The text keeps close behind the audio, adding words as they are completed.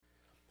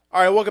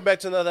All right, welcome back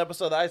to another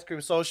episode of the Ice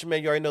Cream Social,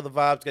 man. You already know the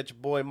vibes. Got your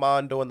boy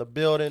Mondo in the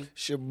building.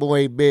 It's your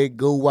boy Big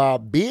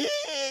Guwop,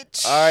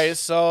 bitch. All right,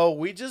 so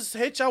we just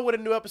hit y'all with a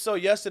new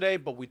episode yesterday,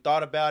 but we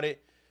thought about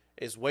it.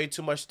 It's way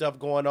too much stuff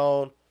going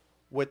on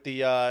with the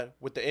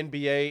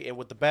NBA and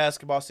with the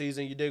basketball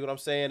season. You dig what I'm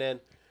saying? And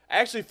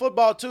actually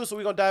football too. So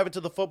we're gonna dive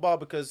into the football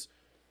because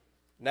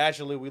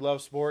naturally we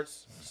love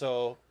sports.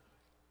 So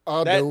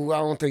I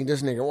don't think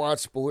this nigga watch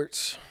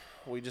sports.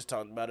 we just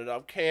talked about it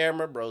off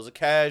camera. Bro's a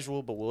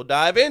casual, but we'll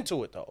dive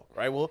into it though,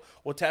 right? We'll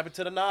tap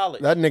into the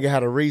knowledge. That nigga had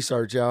to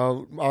research,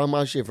 y'all. All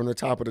my shit from the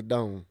top of the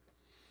dome.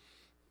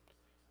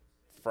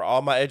 For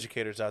all my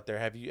educators out there,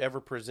 have you ever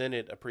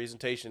presented a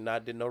presentation and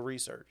not did no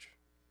research?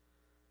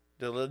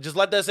 Just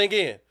let that sink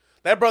in.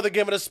 That brother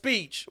giving a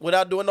speech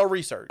without doing no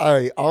research.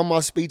 Hey, all my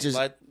speeches,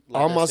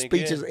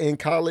 in. in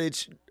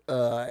college,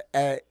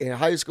 in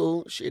high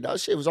school, shit, that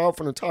shit was all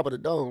from the top of the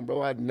dome,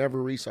 bro. I'd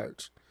never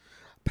researched.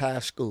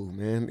 Past school,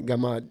 man. Got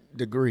my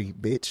degree,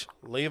 bitch.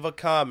 Leave a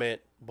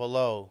comment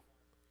below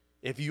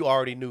if you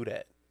already knew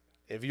that.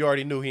 If you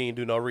already knew he ain't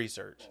do no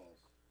research.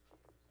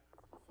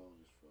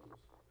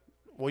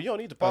 Well, you don't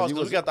need to pause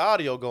because we got the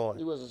audio going.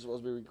 He wasn't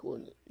supposed to be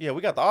recording it. Yeah,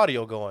 we got the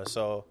audio going.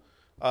 So,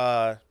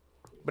 but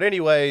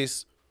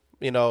anyways,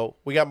 you know,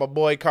 we got my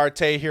boy Carte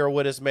here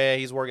with us, man.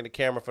 He's working the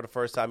camera for the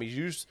first time. He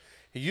used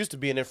to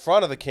being in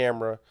front of the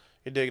camera.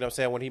 You dig what I'm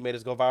saying? When he made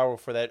us go viral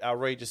for that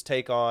outrageous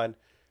take on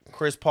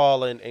Chris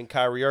Paul and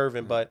Kyrie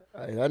Irving. But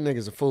hey, that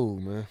nigga's a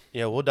fool, man.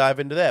 Yeah, we'll dive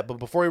into that. But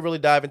before we really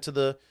dive into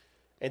the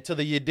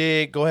you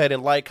dig, go ahead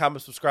and like,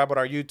 comment, subscribe on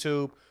our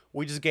YouTube.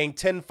 We just gained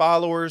 10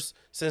 followers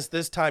since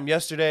this time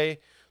yesterday.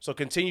 So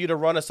continue to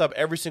run us up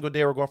every single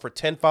day. We're going for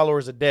 10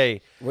 followers a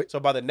day. Wait. So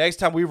by the next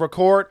time we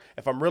record,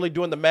 if I'm really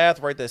doing the math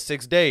right, that's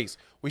 6 days.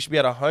 We should be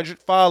at 100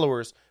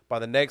 followers by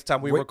the next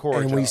time we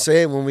record. And y'all. we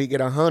said when we get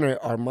 100,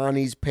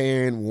 Armani's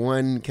paying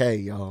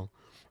 $1K, y'all.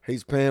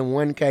 He's paying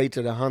 $1K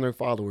to the 100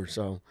 followers.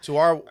 So to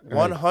our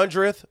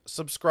 100th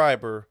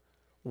subscriber,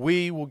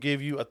 we will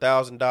give you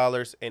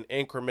 $1,000 in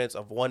increments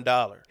of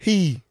 $1.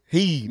 He,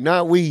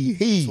 not we,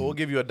 he. So we'll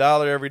give you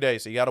 $1 every day.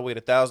 So you got to wait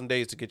 1,000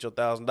 days to get your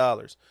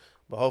 $1,000.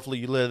 But hopefully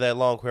you live that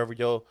long, whoever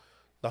the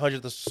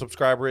 100th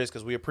subscriber is,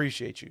 because we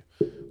appreciate you.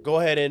 Go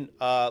ahead and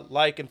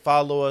like and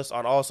follow us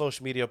on all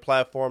social media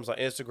platforms, on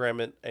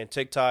Instagram and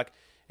TikTok.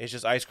 It's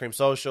just Ice Cream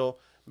Social.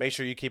 Make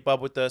sure you keep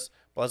up with us.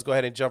 But let's go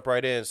ahead and jump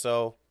right in.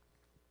 So,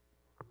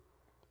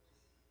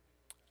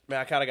 man,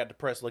 I kind of got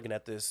depressed looking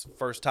at this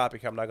first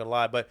topic, I'm not going to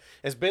lie. But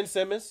it's Ben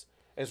Simmons.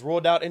 It's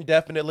ruled out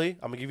indefinitely.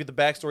 I'm going to give you the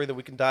backstory that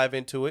we can dive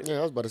into it. Yeah,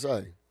 I was about to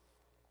say.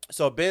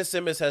 So Ben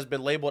Simmons has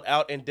been labeled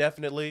out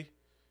indefinitely.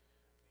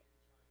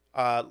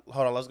 Hold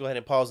on, let's go ahead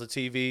and pause the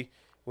TV.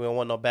 We don't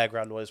want no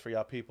background noise for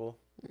y'all people.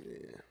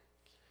 Yeah.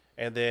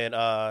 And then,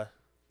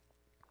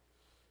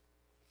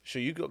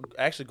 should you go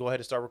ahead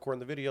and start recording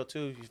the video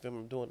too? You feel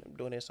me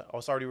doing this? Oh,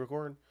 it's already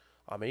recording?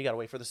 Oh, man, you got to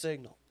wait for the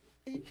signal.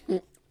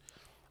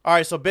 All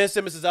right, so Ben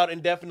Simmons is out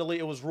indefinitely.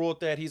 It was ruled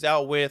that he's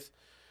out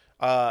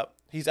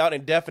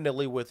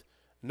indefinitely with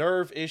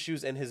nerve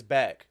issues in his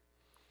back.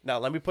 Now,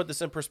 let me put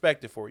this in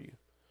perspective for you.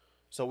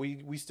 So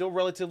we still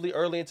relatively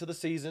early into the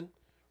season.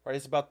 Right,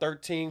 it's about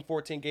 13,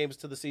 14 games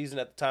to the season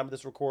at the time of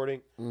this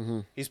recording. Mm-hmm.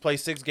 He's played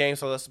 6 games,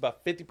 so that's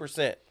about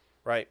 50%,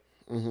 right?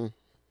 Mm-hmm.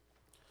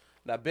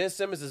 Now, Ben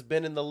Simmons has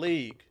been in the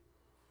league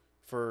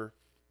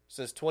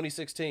since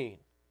 2016.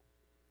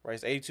 Right,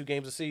 it's 82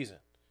 games a season.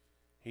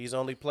 He's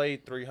only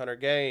played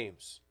 300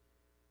 games.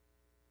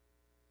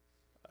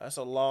 That's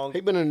a long...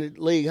 He been in the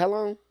league how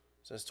long?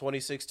 Since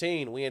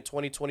 2016. We in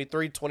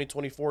 2023,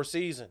 2024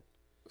 season.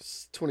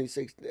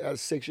 26,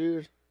 6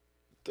 years?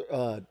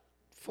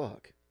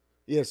 Fuck.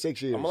 Yeah,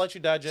 6 years. I'm going to let you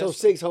digest. So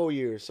 6 whole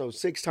years. So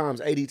 6 times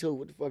 82.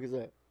 What the fuck is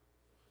that?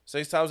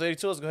 6 times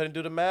 82. Let's go ahead and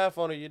do the math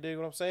on it. You dig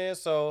what I'm saying?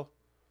 So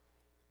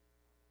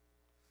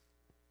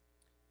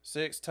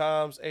 6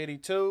 times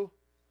 82.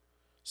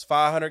 It's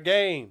 500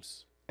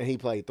 games. And he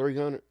played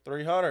 300?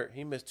 300.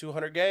 He missed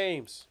 200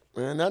 games.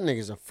 Man, that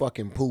nigga's a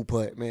fucking poo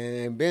putt,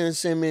 man. Ben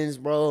Simmons,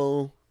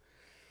 bro.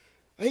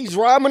 He's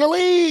robbing the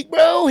league,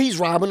 bro. He's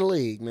robbing the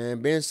league,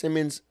 man. Ben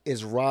Simmons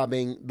is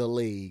robbing the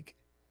league.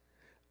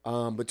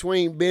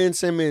 Between Ben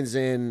Simmons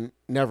and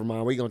never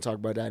mind, we gonna talk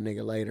about that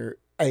nigga later.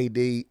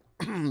 AD,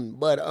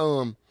 but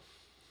I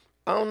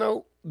don't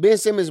know. Ben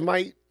Simmons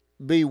might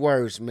be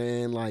worse,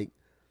 man. Like,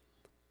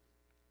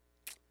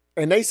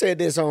 and they said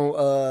this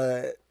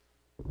on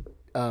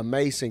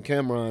Mason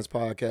Cameron's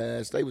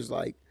podcast. They was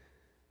like,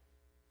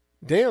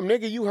 "Damn,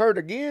 nigga, you hurt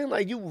again?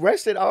 Like you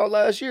rested all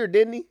last year,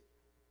 didn't he?"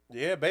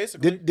 Yeah,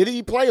 basically. Did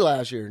he play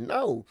last year?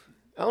 No,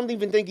 I don't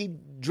even think he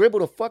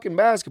dribbled a fucking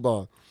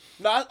basketball.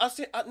 No, I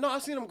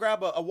seen him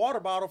grab a water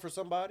bottle for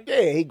somebody.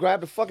 Yeah, he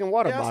grabbed a fucking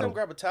water bottle. I seen him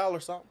grab a towel or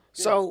something.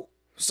 Yeah.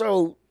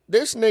 So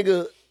this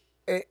nigga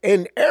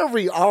in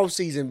every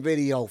offseason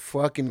video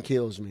fucking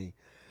kills me.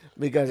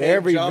 Because Hitting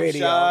every jump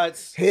video,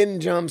 shots. hitting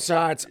jump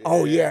shots. Yeah.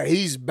 Oh, yeah,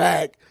 he's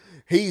back.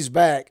 He's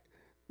back.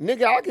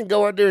 Nigga, I can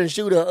go out there and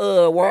shoot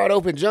a wide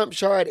open jump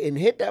shot and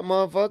hit that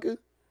motherfucker.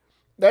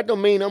 That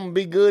don't mean I'm going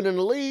to be good in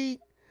the league.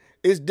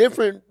 It's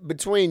different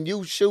between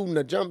you shooting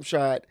a jump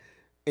shot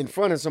in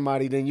front of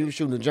somebody than you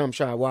shooting a jump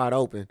shot wide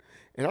open.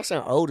 And I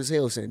sound old as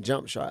hell saying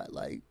jump shot.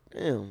 Like,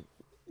 damn,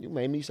 you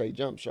made me say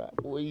jump shot.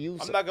 Boy,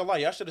 I'm not gonna lie,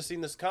 y'all should have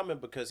seen this coming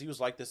because he was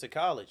like this at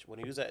college when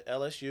he was at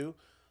LSU.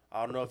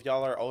 I don't know if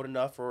y'all are old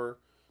enough or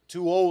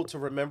too old to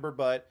remember,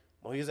 but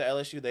when he was at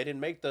LSU, they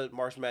didn't make the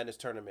March Madness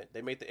tournament.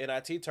 They made the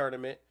NIT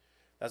tournament.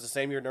 That's the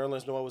same year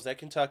Nerlens Noel was at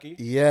Kentucky.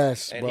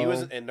 Yes, and bro.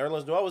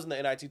 Nerlens Noel was in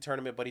the NIT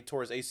tournament, but he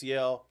tore his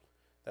ACL.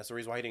 That's the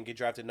reason why he didn't get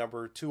drafted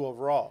number 2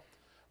 overall.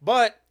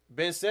 But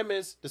Ben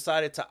Simmons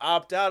decided to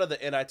opt out of the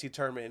NIT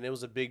tournament, and it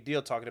was a big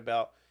deal talking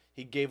about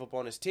he gave up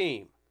on his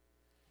team.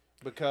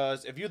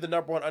 Because if you're the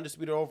number 1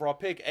 undisputed overall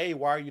pick, A,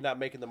 why are you not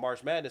making the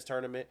March Madness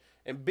tournament?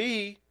 And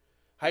B,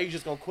 how you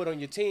just going to quit on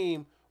your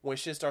team when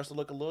shit starts to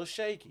look a little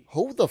shaky?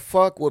 Who the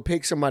fuck would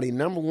pick somebody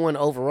number 1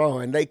 overall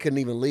and they couldn't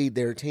even lead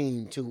their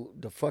team to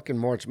the fucking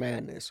March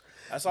Madness?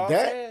 That's all I'm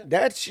saying.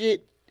 That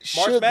shit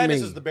shook me. March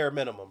Madness is the bare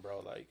minimum, bro.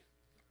 Like,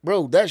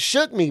 bro, that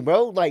shook me,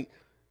 bro. Like,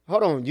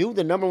 hold on. You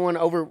the number 1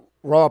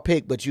 overall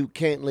pick, but you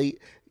can't lead.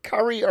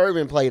 Kyrie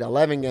Irving played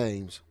 11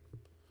 games.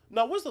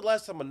 No, when's the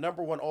last time a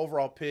number 1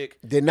 overall pick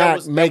did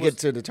not make it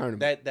to the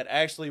tournament? That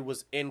actually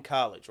was in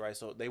college, right?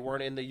 So they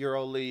weren't in the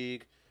Euro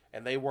League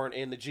and they weren't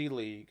in the G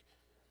League,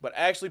 but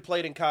actually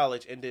played in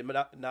college and did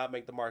not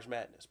make the March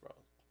Madness, bro.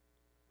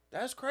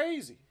 That's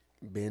crazy.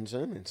 Ben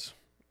Simmons.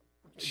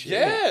 Shit.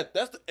 Yeah,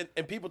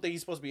 and people think he's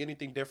supposed to be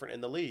anything different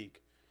in the league.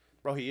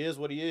 Bro, he is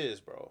what he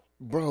is, bro.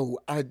 Bro,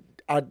 I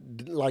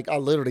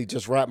literally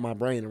just wrapped my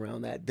brain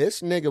around that.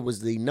 This nigga was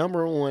the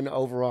number 1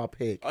 overall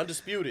pick.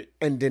 Undisputed.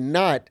 And did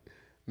not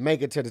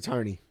make it to the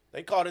tourney.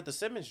 They called it the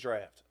Simmons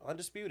draft.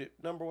 Undisputed.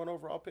 Number 1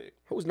 overall pick.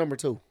 Who's number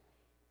 2?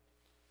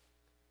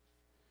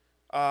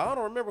 I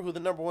don't remember who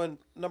the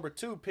number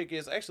 2 pick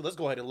is. Actually, let's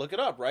go ahead and look it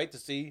up, right, to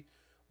see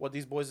what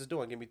these boys is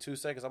doing. Give me 2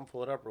 seconds. I'm going to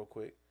pull it up real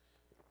quick.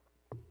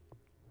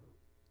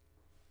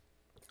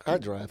 Our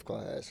draft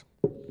class.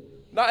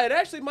 No, it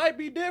actually might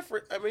be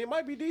different. I mean, it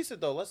might be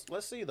decent, though.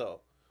 Let's see,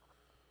 though.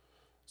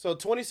 So,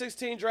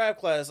 2016 draft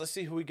class. Let's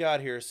see who we got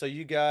here. So,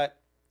 you got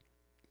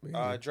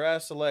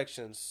draft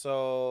selections.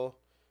 So,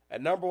 at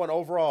number 1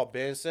 overall,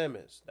 Ben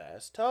Simmons.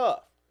 That's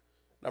tough.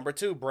 Number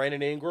 2,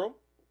 Brandon Ingram.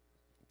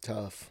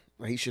 Tough.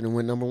 He should have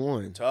went number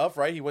 1. Tough,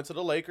 right? He went to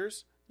the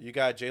Lakers. You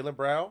got Jaylen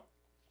Brown.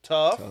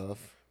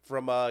 Tough.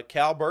 From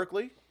Cal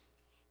Berkeley.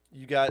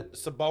 You got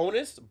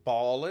Sabonis.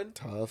 Ballin'.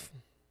 Tough.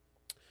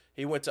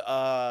 He went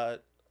to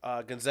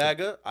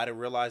Gonzaga. I didn't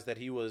realize that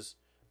he was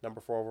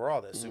number 4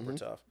 overall. That's super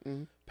tough.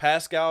 Mm-hmm.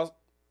 Pascal.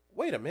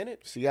 Wait a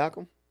minute.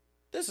 Siakam.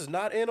 This is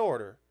not in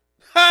order.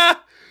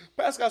 Ha!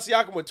 Pascal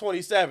Siakam went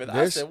 27th.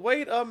 I said,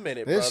 wait a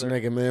minute, this brother.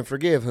 This nigga, man,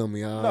 forgive him,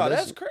 y'all. No,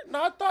 that's crazy.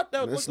 No, I thought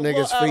that this looked a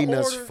nigga's little feeding out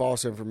of us order.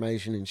 false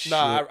information and shit.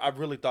 Nah, I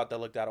really thought that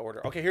looked out of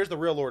order. Okay, here's the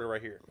real order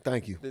right here.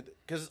 Thank you.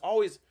 Because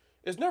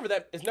it's never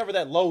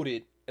that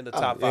loaded in the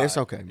top 5. It's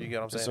okay, man. You get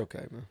what I'm saying? It's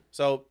okay, man.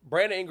 So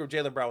Brandon Ingram,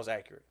 Jaylen Brown was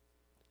accurate.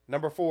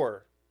 Number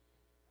 4,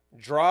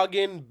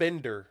 Dragan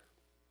Bender.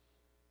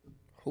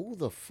 Who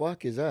the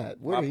fuck is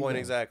that? My point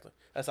exactly.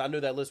 I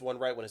knew that list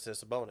wasn't right when it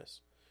says Sabonis.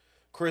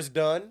 Chris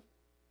Dunn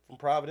from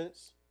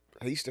Providence.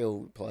 He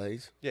still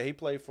plays. Yeah, he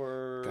played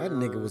for... That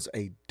nigga was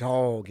a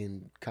dog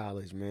in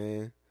college,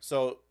 man.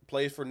 So,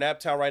 plays for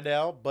Naptown right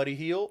now. Buddy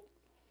Hield.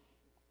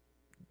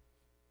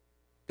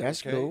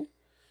 That's cool.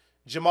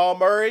 Jamal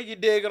Murray, you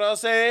dig what I'm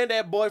saying?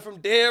 That boy from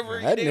Denver.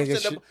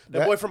 That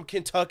boy from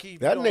Kentucky.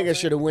 That nigga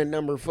should have went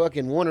number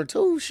fucking 1 or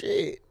 2.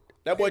 Shit.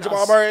 That boy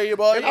Jamal Murray, your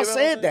boy. I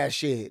said that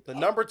shit. The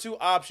number 2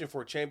 option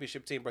for a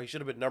championship team, bro. He should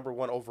have been number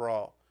 1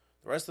 overall.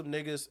 The rest of them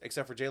niggas,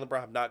 except for Jaylen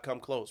Brown, have not come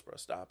close, bro.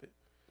 Stop it.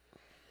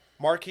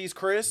 Marquise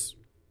Chris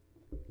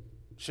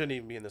shouldn't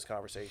even be in this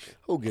conversation.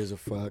 Who gives a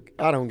fuck?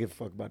 I don't give a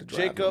fuck about the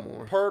draft Jacob no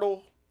more.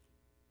 Pirtle.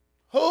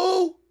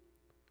 Who?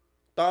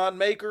 Thon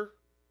Maker.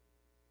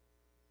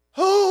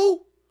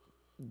 Who?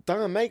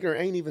 Thon Maker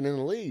ain't even in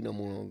the league no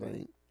more, I don't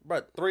think.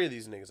 Bro, 3 of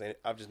these niggas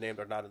I've just named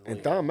are not in the league.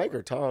 And Thon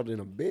Maker taller than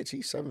a bitch.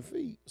 He's 7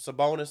 feet.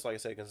 Sabonis, like I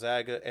said,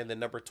 Gonzaga, and then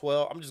number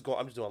 12. I'm just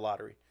doing a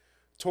lottery.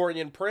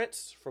 Torian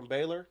Prince from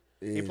Baylor.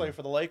 Yeah. He played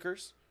for the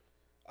Lakers.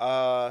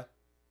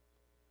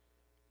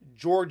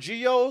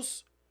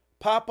 Georgios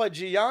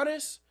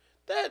Papagiannis.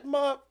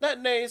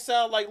 That name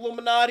sound like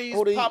Illuminati's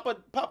Papa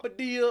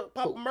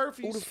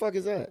Murphy's. Who the fuck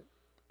is that?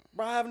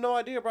 Bro, I have no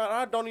idea, bro.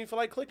 I don't even feel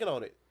like clicking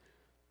on it.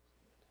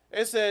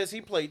 It says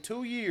he played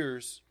 2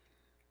 years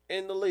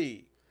in the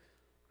league.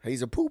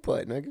 He's a poo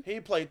putt, nigga. He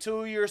played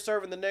 2 years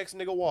serving the next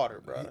nigga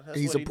water, bro.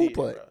 He's a poo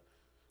putt.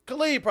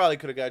 Khalid probably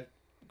could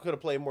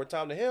have played more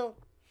time than him.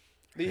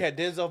 He had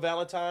Denzel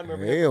Valentine.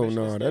 Remember hell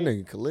no, that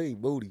nigga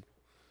Khalid booty.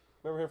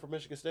 Remember him from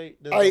Michigan State?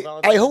 Hey,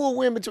 who will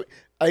win between?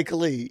 Hey,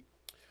 Khalid.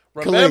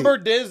 Remember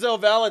Denzel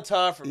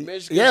Valentine from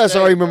Michigan State? Yes,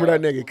 I remember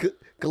that nigga.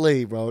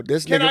 Khalid, bro.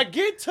 Can I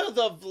get to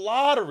the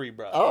lottery,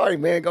 bro? All right,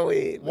 man, go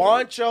ahead.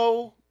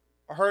 Juancho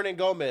Hernan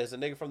Gomez, a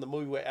nigga from the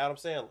movie with Adam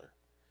Sandler.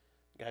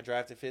 Got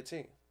drafted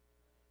 15.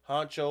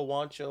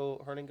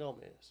 Juancho Hernan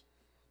Gomez.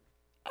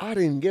 I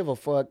didn't give a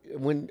fuck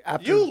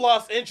after You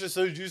lost interest as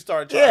soon as you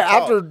started trying yeah,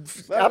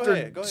 to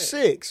after go ahead.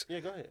 6. Yeah,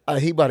 go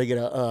ahead. He about to get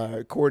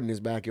a court in his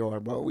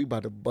backyard, bro. We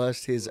about to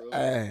bust his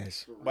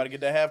ass. About to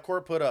get that half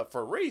court put up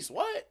for Reese.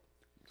 What?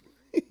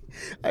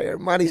 Hey,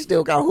 Money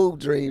still got hoop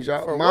dreams,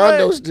 y'all. For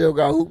Mondo what? still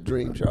got hoop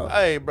dreams, y'all.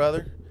 Hey,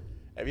 brother.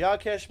 If y'all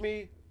catch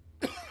me,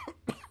 like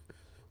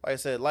I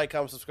said, like,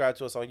 comment, subscribe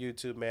to us on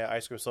YouTube, man.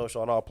 Ice Cream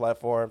Social on all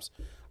platforms.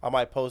 I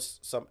might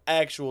post some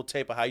actual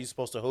tape of how you're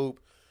supposed to hoop.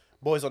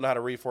 Boys don't know how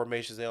to read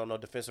formations. They don't know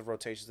defensive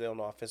rotations. They don't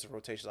know offensive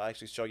rotations. I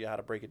actually show you how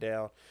to break it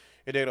down.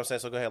 You dig what I'm saying?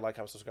 So go ahead, like,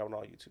 comment, subscribe on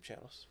all YouTube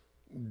channels.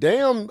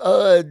 Damn,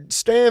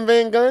 Stan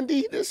Van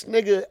Gundy, this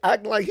nigga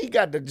acting like he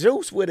got the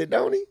juice with it,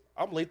 don't he?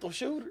 I'm lethal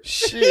shooter.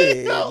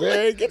 Shit,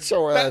 man, get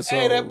your ass on.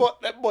 Hey,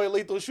 that boy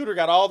lethal shooter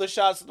got all the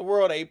shots in the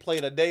world. Ain't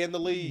played a day in the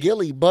league.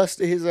 Gilly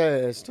busted his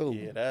ass too.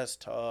 Yeah, that's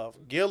tough.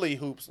 Gilly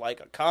hoops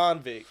like a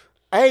convict.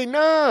 Hey,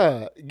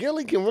 nah,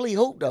 Gilly can really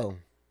hoop though.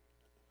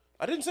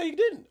 I didn't say he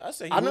didn't. I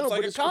said he hoops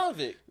like a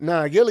convict.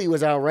 Nah, Gilly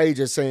was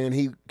outrageous saying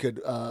he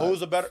could.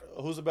 Who's a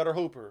better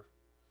hooper?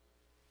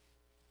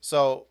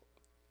 So,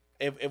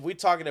 if we're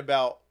talking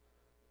about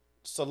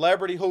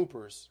celebrity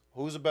hoopers,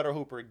 who's a better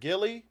hooper,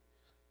 Gilly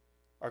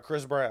or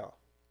Chris Brown?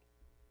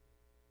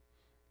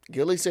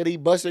 Gilly said he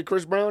busted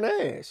Chris Brown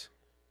ass.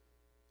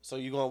 So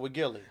you going with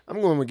Gilly?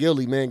 I'm going with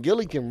Gilly, man.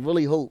 Gilly can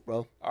really hoop,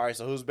 bro. All right,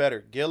 so who's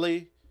better,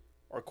 Gilly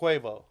or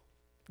Quavo?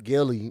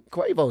 Gilly.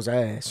 Quavo's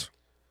ass.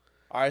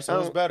 All right,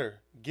 so who's better,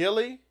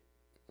 Gilly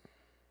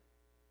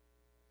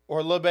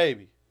or Lil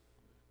Baby?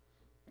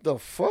 The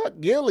fuck,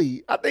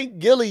 Gilly? I think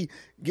Gilly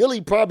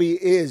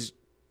probably is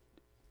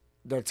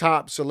the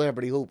top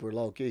celebrity hooper,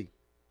 low key.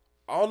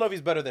 I don't know if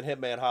he's better than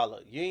Hitman Holla.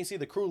 You ain't see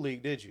the Crew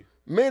League, did you?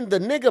 Man, the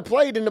nigga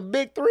played in the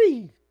Big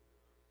Three.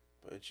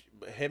 But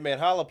Hitman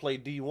Holla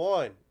played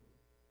D1.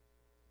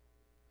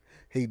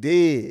 He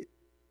did.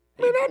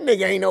 Man, that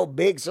nigga ain't no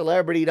big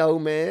celebrity though,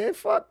 man.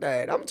 Fuck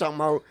that.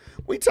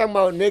 We talking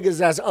about niggas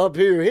that's up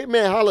here.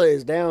 Hitman Holla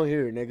is down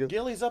here, nigga.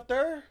 Gilly's up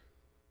there?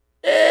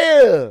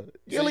 Yeah.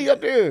 Gilly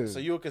up there. So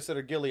you would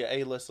consider Gilly an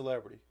A-list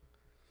celebrity?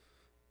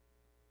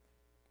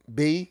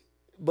 B.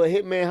 But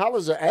Hitman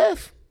Holla's a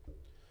F.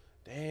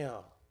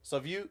 Damn.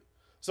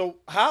 So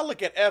how I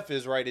look at F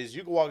is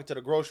you can walk into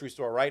the grocery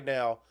store right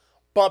now,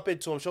 bump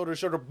into him, shoulder to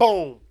shoulder,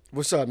 boom.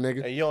 What's up,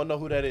 nigga? And you don't know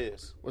who that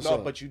is. What's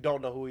up? But you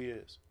don't know who he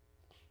is.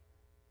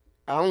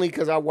 Only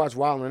because I watch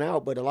Wildin'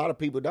 Out, but a lot of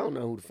people don't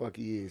know who the fuck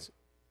he is.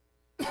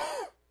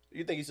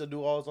 You think he still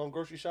do all his own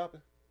grocery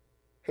shopping?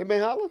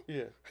 Hitman Holla?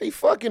 Yeah. He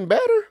fucking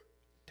better.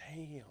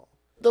 Damn.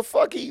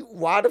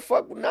 Why the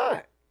fuck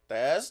not?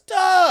 That's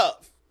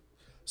tough.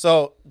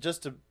 So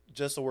just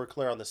so we're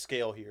clear on the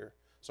scale here.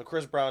 So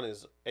Chris Brown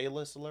is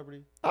A-list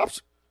celebrity?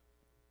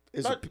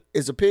 Is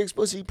a pig's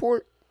pussy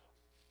pork?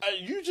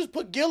 You just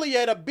put Gilly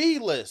at a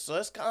B-list, so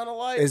that's kind of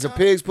like... Is a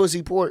pig's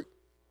pussy pork?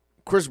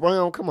 Chris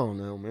Brown, come on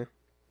now, man.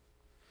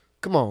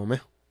 Come on, man.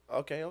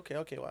 Okay.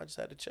 Well, I just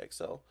had to check.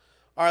 So,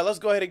 all right, let's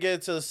go ahead and get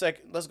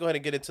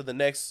into the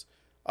next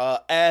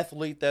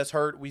athlete that's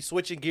hurt. We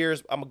switching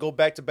gears. I'm gonna go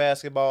back to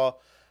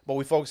basketball, but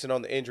we focusing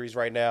on the injuries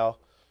right now.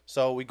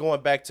 So we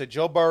going back to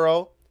Joe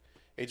Burrow.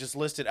 It just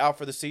listed out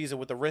for the season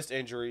with a wrist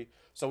injury.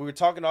 So we were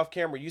talking off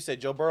camera. You said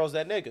Joe Burrow's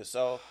that nigga.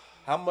 So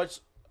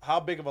how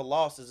big of a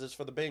loss is this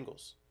for the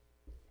Bengals?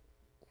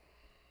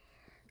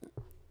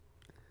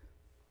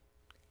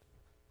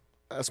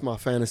 That's my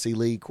fantasy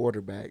league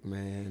quarterback,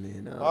 man.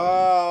 And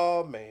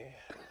oh man,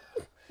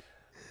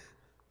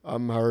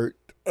 I'm hurt.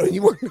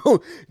 You want to know?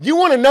 You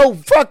want to know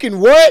fucking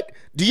what?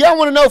 Do y'all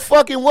want to know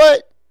fucking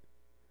what?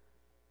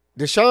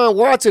 Deshaun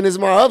Watson is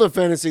my other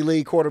fantasy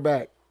league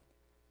quarterback.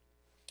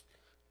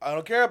 I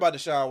don't care about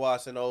Deshaun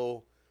Watson,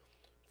 old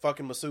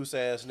fucking masseuse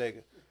ass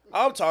nigga.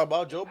 I'm talking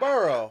about Joe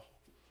Burrow.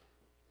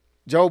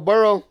 Joe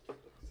Burrow.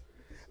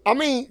 I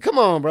mean, come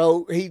on,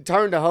 bro. He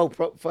turned the whole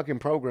fucking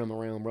program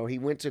around, bro. He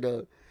went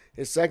to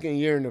his second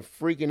year in the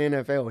freaking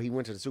NFL. He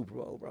went to the Super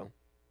Bowl, bro.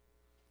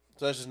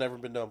 So that's just never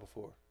been done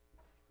before.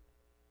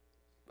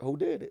 Who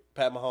did it?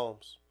 Pat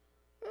Mahomes.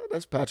 Oh,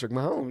 that's Patrick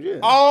Mahomes, yeah.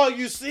 Oh,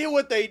 you see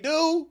what they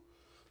do?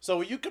 So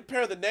when you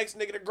compare the next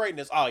nigga to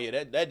greatness, oh yeah,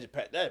 that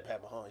Pat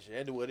Mahomes.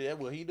 That's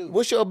what he do.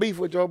 What's your beef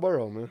with Joe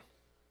Burrow, man?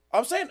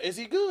 I'm saying, is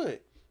he good?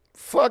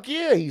 Fuck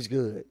yeah, he's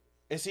good.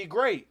 Is he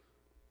great?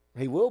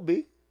 He will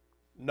be.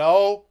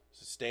 No.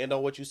 Stand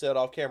on what you said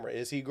off camera.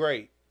 Is he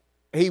great?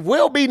 He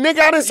will be, nigga.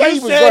 I didn't say he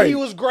was great. You said he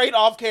was great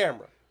off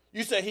camera.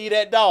 You said he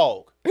that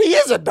dog. He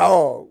is a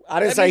dog. I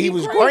didn't say he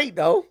was great,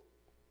 though.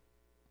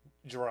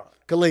 Jerron.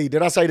 Khalid,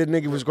 did I say the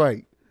nigga was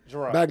great?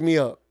 Jerron. Back me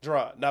up.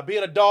 Jerron. Now,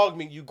 being a dog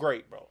mean you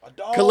great, bro. A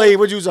dog. Khalid,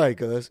 what'd you say,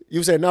 cuz?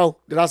 You said no.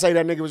 Did I say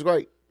that nigga was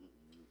great?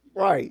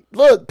 Right.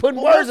 Look,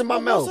 putting words in my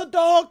mouth. What's a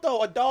dog,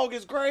 though? A dog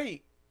is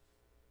great.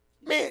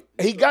 Man,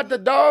 he got the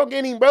dog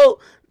in him, bro.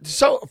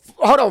 So,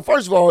 hold on.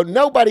 First of all,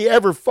 nobody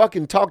ever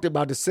fucking talked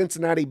about the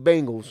Cincinnati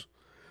Bengals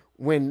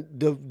when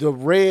the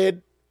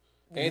red...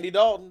 Andy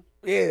Dalton.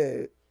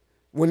 Yeah.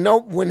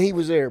 When he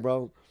was there,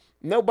 bro.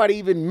 Nobody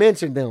even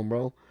mentioned them,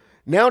 bro.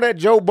 Now that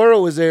Joe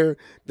Burrow is there,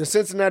 the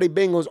Cincinnati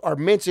Bengals are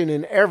mentioned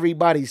in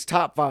everybody's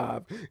top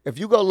 5. If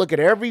you go look at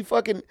it's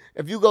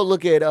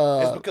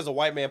because a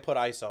white man put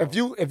ice on. If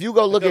you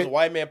go look because at a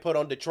white man put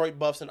on Detroit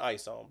Buffs and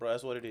ice on, bro.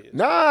 That's what it is.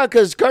 Nah,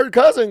 because Kirk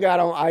Cousins got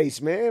on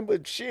ice, man.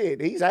 But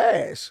shit, he's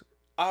ass.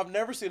 I've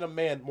never seen a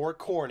man more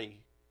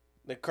corny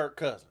than Kirk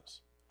Cousins.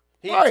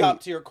 He's Right.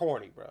 top tier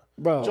corny, bro.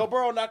 Bro. Joe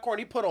Burrow not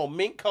corny. He put on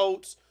mink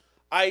coats,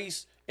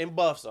 ice, and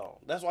buffs on.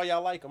 That's why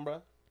y'all like him,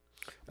 bro.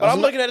 But I'm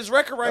looking at his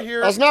record right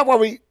here. That's not what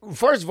we.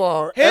 First of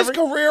all, His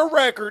career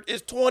record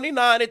is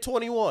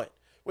 29-21,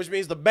 which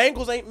means the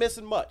Bengals ain't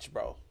missing much,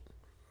 bro.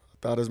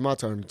 Thought it was my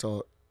turn to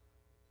talk.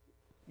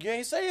 You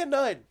ain't saying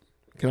nothing.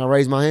 Can I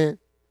raise my hand?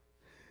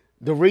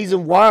 The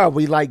reason why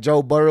we like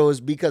Joe Burrow is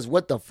because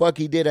what the fuck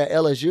he did at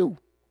LSU.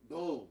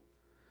 Boom.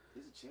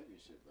 It's a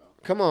championship, bro.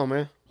 Come on,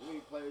 man. How many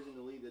players in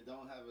the league that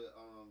don't have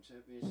a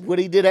championship? What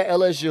he did at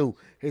LSU,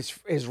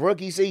 his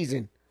rookie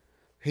season,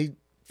 he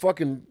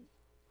fucking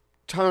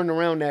turned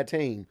around that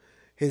team.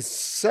 His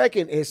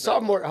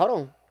sophomore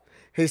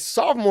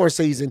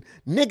season,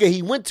 nigga,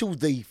 he went to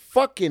the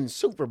fucking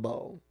Super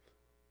Bowl.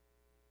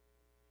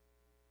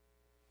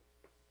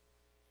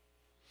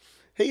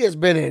 He has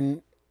been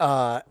in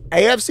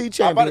AFC championships.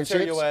 I'm about to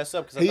tear your ass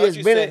up because I thought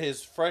you said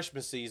his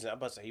freshman season. I'm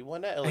about to say he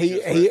won that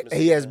LSU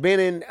He has been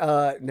in.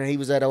 Now he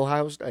was at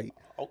Ohio State.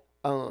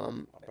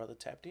 My brother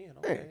tapped in.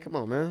 Okay. Hey, come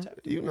on, man.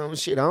 You know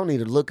shit. I don't need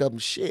to look up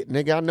shit,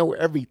 nigga. I know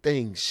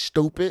everything.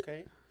 Stupid.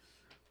 Okay.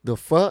 The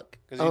fuck?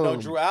 Because you know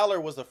Drew Aller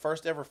was the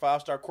first ever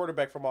 5-star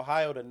quarterback from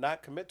Ohio to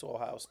not commit to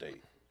Ohio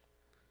State.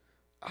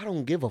 I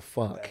don't give a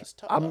fuck. That's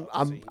tough.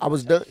 I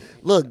was done.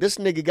 Look, this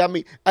nigga got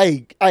me.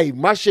 Hey,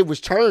 my shit was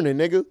turning,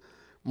 nigga.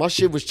 My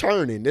shit was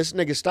turning. This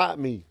nigga stopped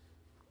me.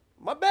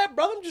 My bad,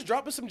 brother. I'm just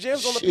dropping some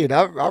gems on the. Shit,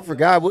 I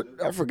forgot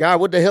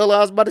what the hell I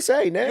was about to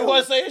say. Now You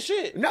wasn't saying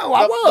shit. No,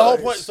 I was. The whole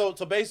point. So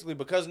basically,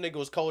 because nigga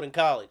was cold in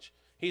college,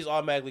 he's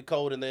automatically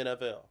cold in the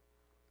NFL.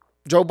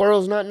 Joe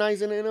Burrow's not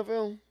nice in the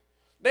NFL.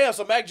 Damn.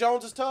 So Mac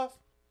Jones is tough.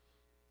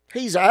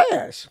 He's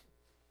ass.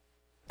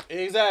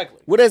 Exactly.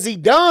 What has he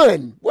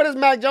done? What has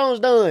Mac Jones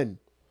done?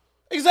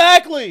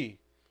 Exactly.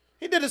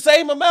 He did the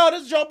same amount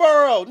as Joe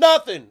Burrow.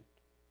 Nothing.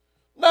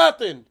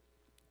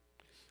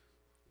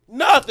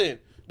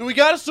 Do we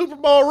got a Super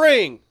Bowl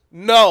ring?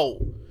 No.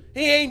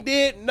 He ain't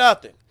did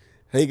nothing.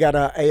 He got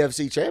an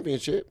AFC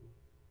championship.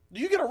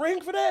 Do you get a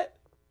ring for that?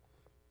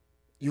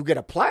 You get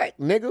a plaque,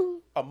 nigga.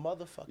 A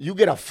motherfucker. You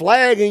get a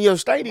flag in your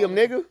stadium,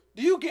 nigga.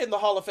 Do you get in the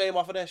Hall of Fame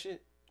off of that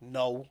shit?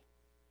 No.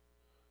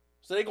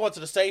 So they going to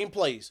the same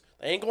place.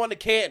 They ain't going to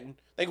Canton.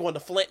 They going to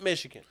Flint,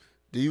 Michigan.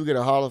 Do you get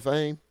a Hall of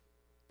Fame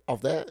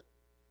off that?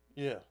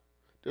 Yeah.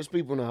 There's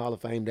people in the Hall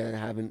of Fame that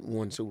haven't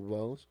won Super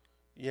Bowls.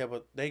 Yeah,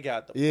 but they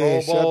got the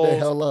Yeah, Pro Bowls. shut the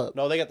hell up.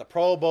 No, they got the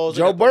Pro Bowls.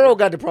 Joe Burrow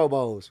got the Pro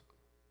Bowls.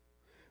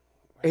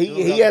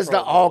 He has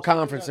the all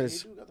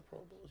conferences. He do got the Pro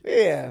Bowls.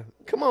 Yeah.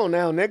 Come on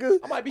now, nigga.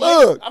 I might be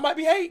Look. hating. I might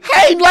be hating.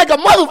 Hating like a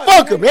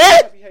motherfucker, man.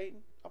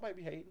 I might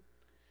be hating.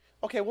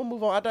 Okay, we'll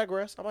move on. I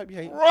digress. I might be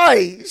hating.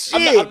 Right.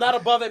 Shit. I'm not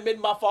above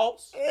admitting my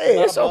faults.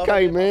 Yeah, it's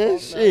okay, man.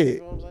 Shit. You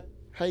know what I'm saying?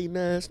 Hating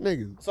ass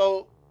nigga.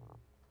 So,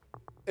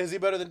 is he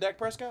better than Dak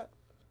Prescott?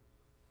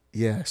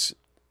 Yes.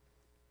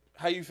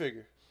 How you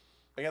figure?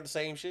 They got the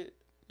same shit.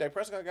 Dak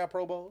Prescott got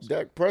Pro Bowls.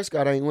 Dak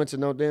Prescott ain't went to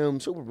no damn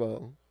Super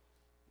Bowl.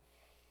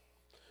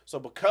 So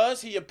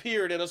because he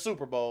appeared in a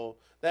Super Bowl,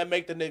 that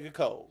make the nigga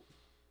cold.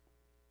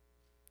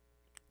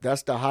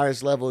 That's the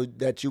highest level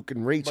that you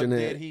can reach But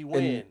did he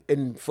win?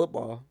 in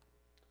football.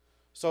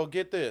 So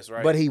get this,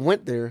 right? But he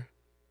went there.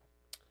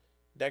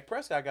 Dak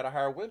Prescott got a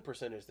higher win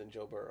percentage than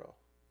Joe Burrow.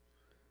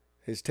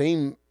 His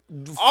team.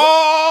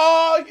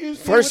 Oh, you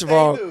see First what of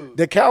all, they do.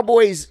 the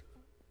Cowboys.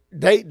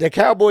 The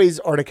Cowboys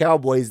are the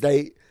Cowboys.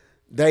 They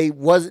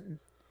was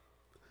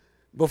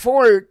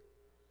before.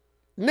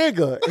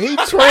 Nigga, he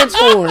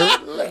transformed.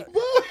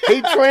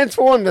 He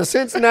transformed the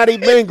Cincinnati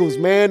Bengals,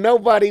 man.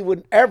 Nobody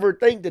would ever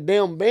think the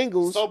damn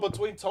Bengals. So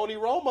between Tony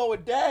Romo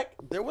and Dak,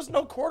 there was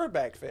no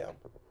quarterback, fam.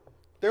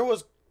 There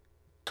was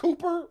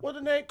Cooper, what's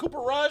the name? Cooper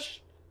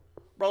Rush.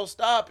 Bro,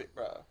 stop it,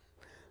 bro.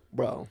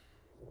 Bro,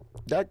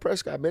 Dak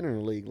Prescott been in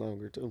the league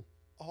longer, too.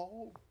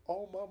 Oh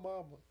my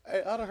mama.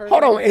 Hey, I done heard.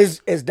 Hold on, is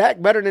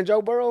Dak better than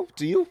Joe Burrow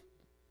to you?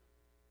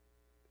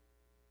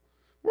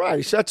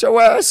 Right, shut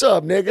your ass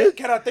up, nigga.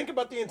 Can I think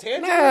about the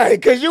intangibles? Nah,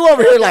 because you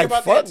over here like,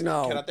 fuck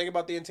no. Can I think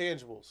about the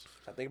intangibles?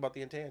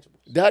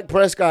 Dak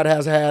Prescott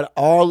has had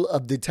all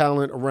of the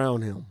talent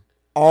around him.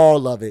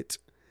 All of it.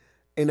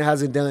 And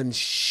hasn't done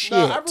shit.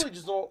 No, I really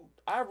just don't.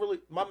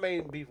 My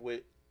main beef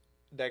with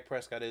Dak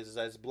Prescott is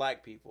as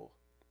black people,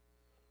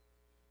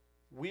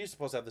 we're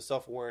supposed to have the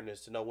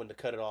self-awareness to know when to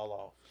cut it all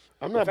off.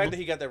 The fact that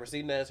he got that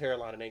receding-ass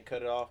hairline and ain't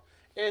cut it off,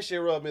 that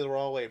shit rubbed me the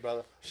wrong way,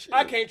 brother. Shit.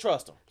 I can't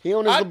trust him. He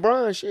on his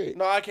LeBron shit.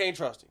 No, I can't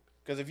trust him.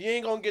 Because if you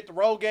ain't going to get the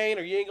Rogaine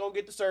or you ain't going to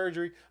get the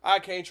surgery, I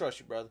can't trust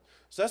you, brother.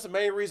 So that's the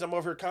main reason I'm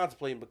over here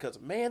contemplating. Because a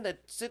man that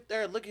sit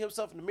there and look at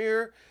himself in the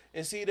mirror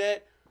and see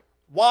that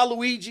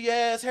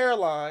Waluigi-ass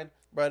hairline,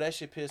 bro, that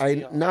shit pissed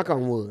me off. Knock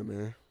on wood,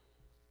 man.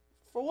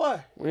 For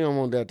what? We don't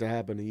want that to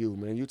happen to you,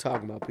 man. You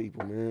talking about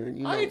people, man.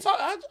 You know, I ain't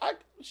talking.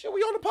 Shit,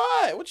 we on the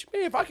pod. What you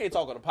mean? If I can't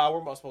talk on the pod,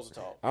 where am I supposed to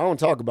talk? I don't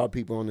talk about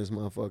people on this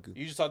motherfucker.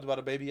 You just talked about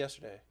a baby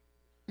yesterday.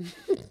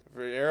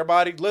 For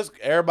everybody, listen,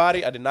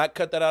 everybody, I did not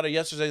cut that out of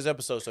yesterday's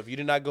episode. So if you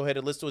did not go ahead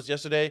and listen to us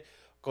yesterday,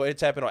 go ahead and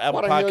tap in on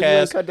Apple Why the hell you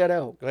Podcasts. ain't cut that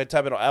out? Go ahead and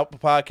type it on Apple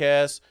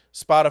Podcasts,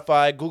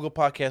 Spotify, Google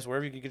Podcasts,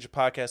 wherever you can get your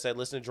podcast at.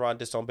 Listen to Dron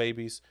Diss on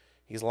Babies.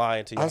 He's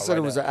lying to you. I said right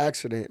it was now. an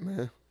accident,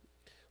 man.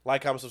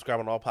 Like, comment, subscribe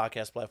on all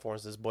podcast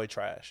platforms. This boy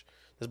trash.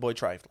 This boy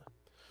trifling.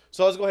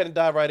 So let's go ahead and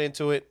dive right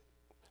into it.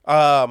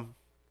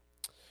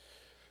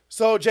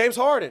 So James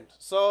Harden.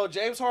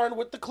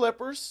 With the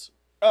Clippers.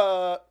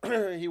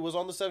 He was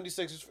on the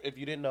 76ers, if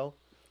you didn't know.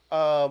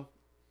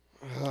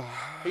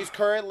 He's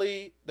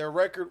currently,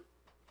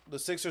 the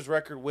Sixers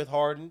record with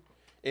Harden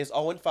is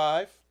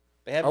 0-5.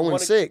 They haven't won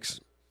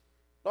 0-6.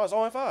 No, it's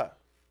 0-5.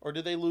 Or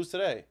did they lose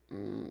today?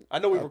 I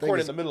know we I think recorded in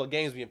it's- the middle of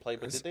games being played,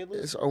 but did they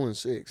lose? It's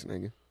 0-6,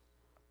 nigga.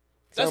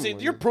 That's Something it.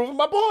 like You're that. proving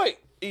my point.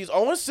 He's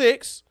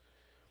 0-6,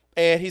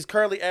 and he's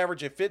currently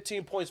averaging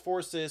 15 points, 4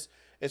 assists.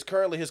 It's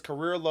currently his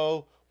career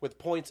low with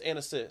points and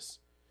assists.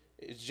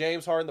 Is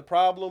James Harden the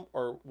problem,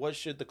 or what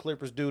should the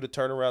Clippers do to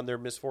turn around their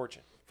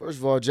misfortune? First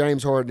of all,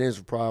 James Harden is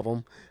a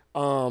problem.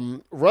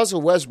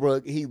 Russell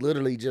Westbrook, he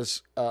literally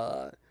just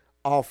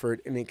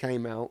offered, and it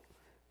came out,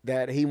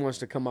 that he wants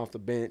to come off the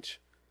bench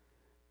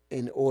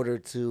in order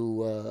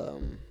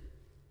to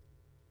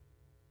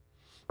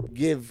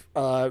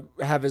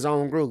have his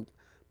own group.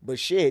 But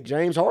shit,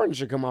 James Harden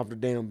should come off the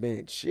damn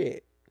bench.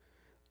 Shit.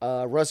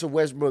 Russell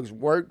Westbrook's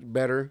worked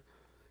better.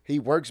 He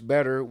works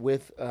better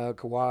with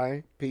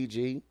Kawhi,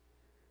 PG,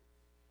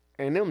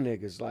 and them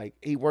niggas. Like,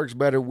 he works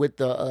better with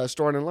the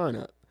starting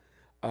lineup.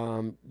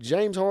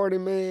 James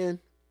Harden, man,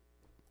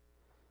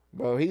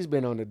 bro, he's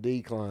been on the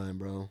decline,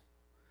 bro.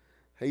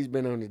 He's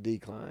been on the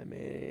decline,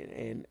 man.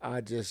 And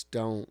I just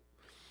don't.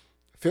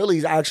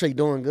 Philly's actually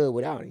doing good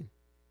without him.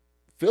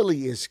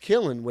 Philly is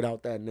killing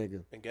without that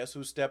nigga. And guess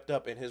who stepped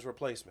up in his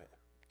replacement?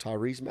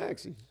 Tyrese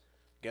Maxey.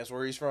 Guess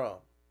where he's from?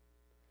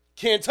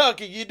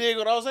 Kentucky. You dig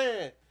what I'm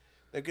saying?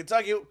 The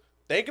Kentucky.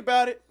 Think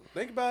about it.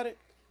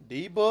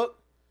 D-Book,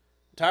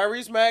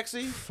 Tyrese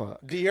Maxey,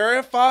 Fuck.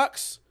 De'Aaron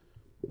Fox.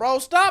 Bro,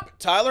 stop it.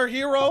 Tyler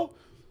Hero,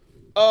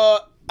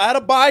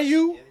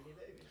 Adebayo,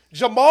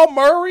 Jamal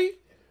Murray,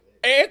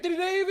 Anthony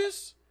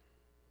Davis,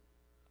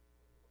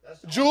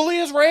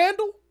 Julius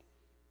Randle.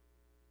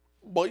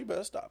 Boy, you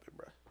better stop it,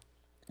 bro.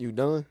 You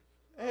done?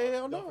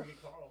 Hell no.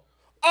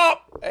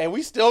 Up, and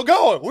we still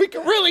going. We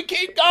can really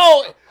keep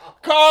going.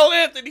 Carl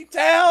Anthony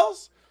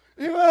Towns.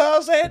 You know what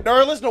I'm saying?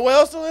 Nerlens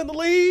Noel still in the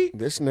league.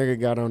 This nigga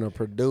got on a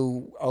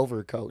Purdue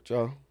overcoat,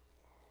 y'all.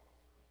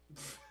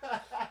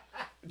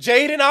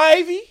 Jaden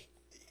Ivey.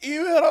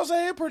 You know what I'm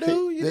saying?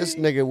 Purdue. This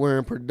nigga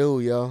wearing Purdue,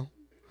 y'all.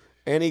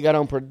 And he got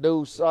on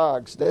Purdue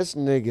socks. This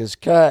nigga's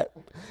cut.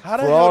 How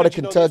the For hell all the did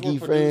you know these Kentucky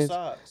were Purdue fans.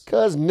 socks?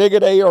 Cause nigga,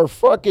 they are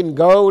fucking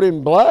gold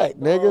and black,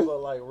 nigga.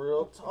 Bro, like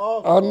real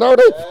talk. I know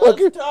they That's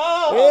fucking.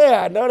 tough.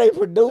 Yeah, I know they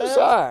Purdue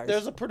socks.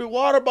 There's a Purdue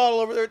water bottle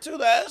over there too.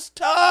 That's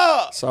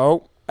tough.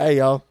 So, hey,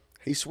 y'all.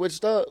 He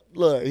switched up.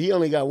 Look, he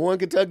only got one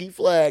Kentucky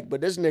flag,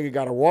 but this nigga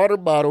got a water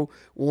bottle,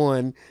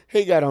 1.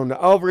 He got on the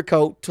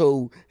overcoat,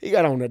 2. He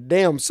got on the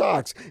damn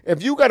socks.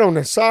 If you got on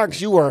the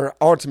socks, you are an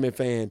Ultimate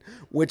fan,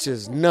 which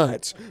is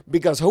nuts.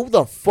 Because who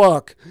the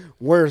fuck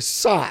wears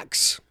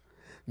socks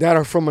that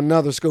are from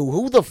another school?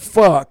 Who the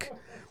fuck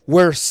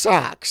wears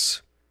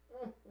socks?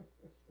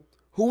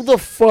 Who the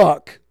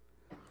fuck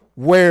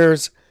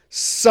wears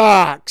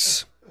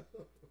socks?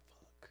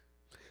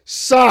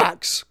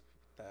 Socks.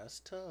 That's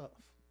tough.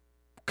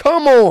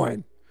 Come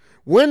on.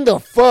 When the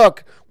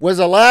fuck was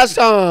the last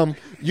time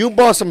you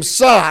bought some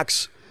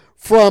socks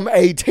from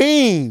a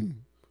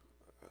team?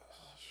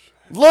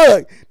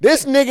 Look,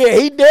 this nigga,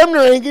 he damn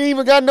near ain't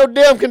even got no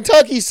damn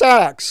Kentucky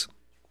socks.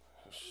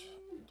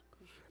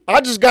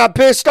 I just got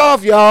pissed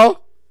off,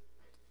 y'all.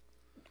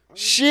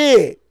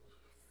 Shit.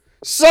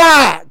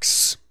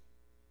 Socks.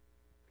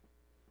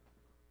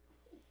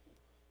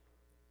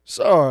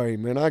 Sorry,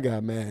 man. I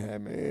got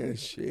mad, man.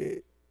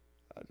 Shit.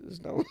 I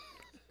just don't.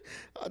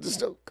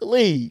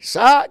 Khalid,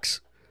 socks?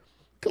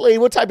 Khalid,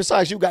 what type of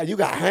socks you got? You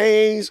got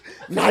Hanes,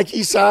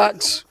 Nike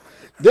socks.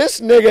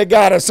 This nigga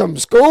got some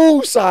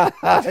school socks.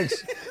 I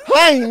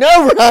ain't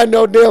never had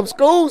no damn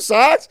school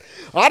socks.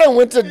 I done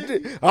went to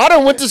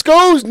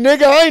schools,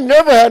 nigga. I ain't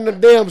never had no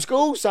damn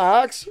school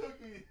socks.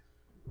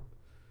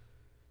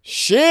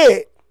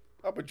 Shit.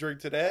 I'm gonna drink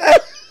to that.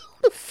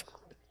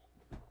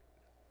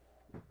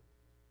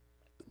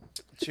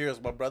 Cheers,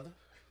 my brother.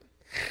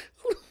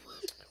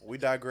 We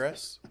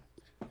digress.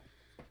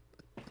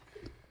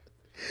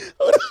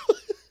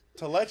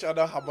 To let y'all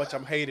know how much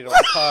I'm hated on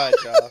the pod,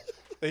 y'all.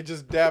 They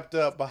just dapped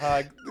up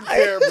behind the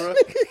camera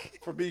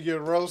for me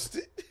getting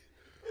roasted.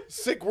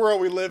 Sick world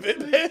we live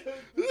in, man.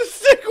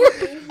 Sick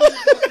world.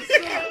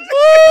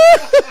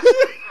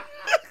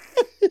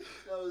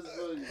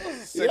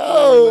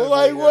 Yo,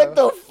 like, what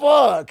the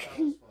fuck?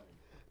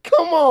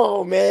 Come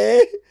on,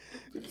 man.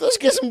 Let's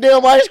get some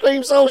damn ice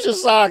cream social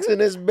socks in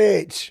this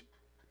bitch.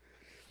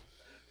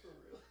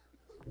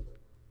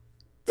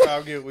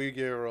 We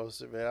get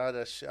roasted,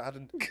 man.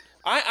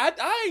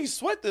 I ain't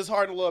sweat this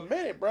hard in a little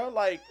minute, bro.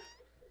 Like,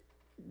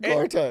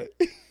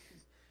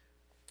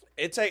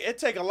 it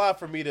take a lot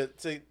for me to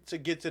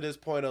get to this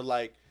point of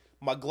like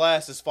my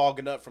glass is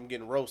fogging up from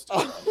getting roasted.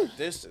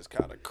 This is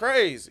kind of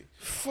crazy.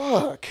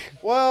 Fuck.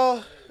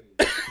 Well,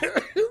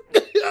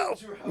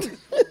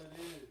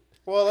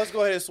 let's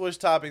go ahead and switch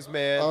topics,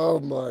 man. Oh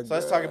my god. So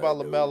let's talk about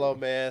LaMelo,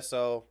 man.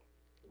 So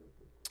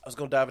I was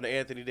gonna dive into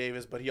Anthony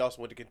Davis, but he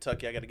also went to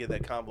Kentucky. I got to give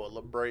that combo a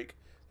little break,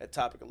 that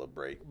topic a little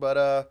break.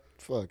 But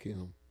fuck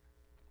him.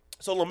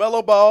 So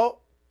LaMelo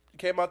Ball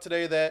came out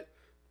today that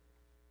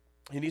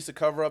he needs to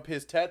cover up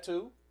his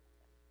tattoo.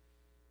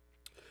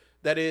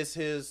 That is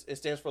it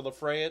stands for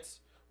LaFrance,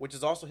 which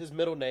is also his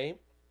middle name.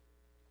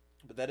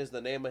 But that is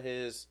the name of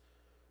his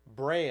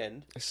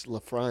brand. It's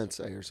LaFrance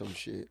or some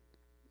shit.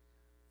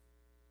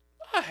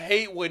 I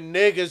hate when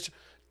niggas...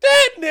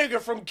 That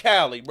nigga from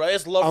Cali, bro.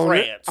 It's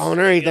LaFrance. On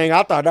everything,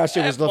 I thought that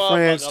shit was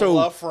LaFrance too.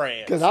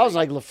 LaFrance. Because I was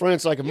like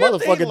LaFrance like a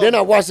motherfucker. Then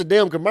I watched the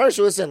damn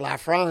commercial. It said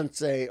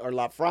LaFrance or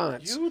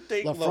LaFrance. You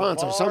think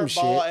LaFrance or some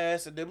shit. Ball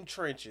ass in them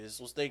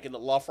trenches was thinking of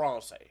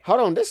LaFrance.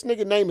 Hold on, this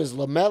nigga name is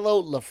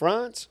LaMelo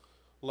LaFrance?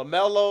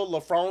 LaMelo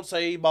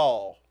LaFrance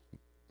Ball.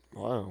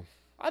 Wow.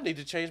 I need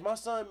to change my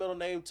son's middle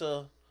name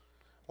to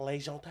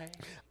Lejonte. I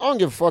don't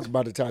give a fuck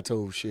about the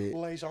tattoo shit.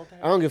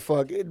 Lejonte. I don't give a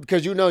fuck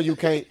because you know you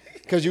can't.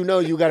 Because you know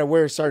you got to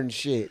wear certain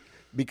shit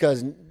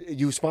because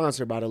you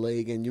sponsored by the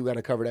league and you got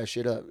to cover that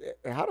shit up.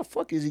 How the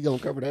fuck is he gonna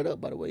cover that up?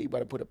 By the way, he about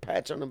to put a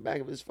patch on the back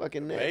of his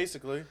fucking neck.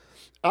 Basically,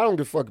 I don't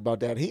give a fuck about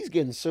that. He's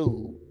getting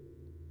sued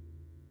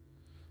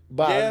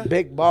by a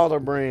big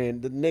baller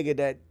brand, the nigga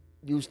that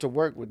used to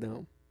work with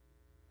them.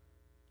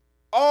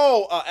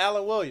 Oh,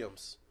 Alan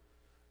Williams.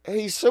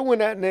 He's suing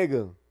that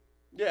nigga.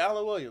 Yeah,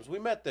 Alan Williams. We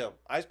met them.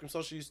 Ice Cream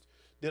Socials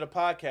did a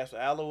podcast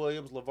with Alan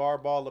Williams,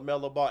 LeVar Ball,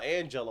 LaMelo Ball,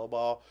 and Jello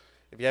Ball.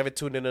 If you haven't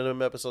tuned into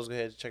them episodes, go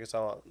ahead and check us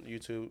out on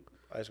YouTube,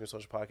 Ice Cream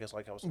Social Podcast.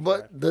 Like,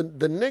 but the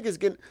niggas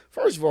getting,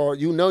 first of all,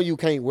 you know you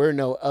can't wear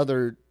no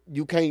other,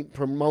 you can't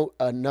promote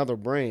another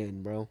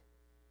brand, bro.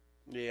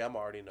 Yeah, I'm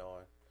already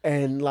knowing.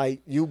 And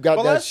like you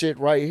got that shit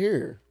right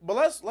here. But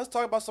let's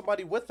talk about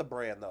somebody with the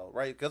brand though,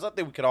 right? Because I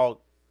think we could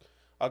all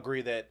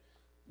agree that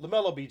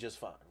LaMelo be just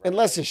fine. Right?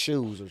 Unless it's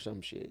shoes or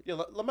some shit. Yeah,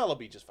 LaMelo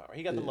be just fine. Right?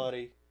 He got the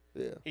money.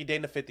 Yeah. He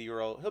dating a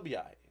 50-year-old. He'll be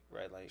all right,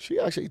 right? Like she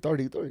actually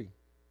 33.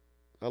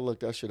 I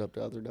looked that shit up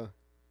the other day.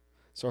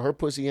 So her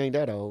pussy ain't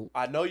that old.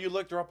 I know you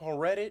looked her up on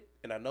Reddit,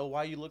 and I know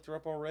why you looked her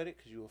up on Reddit,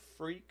 because you a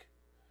freak.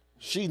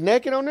 She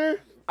naked on there?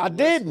 I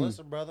didn't.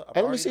 Listen, brother.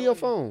 Hey, let me see your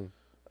phone.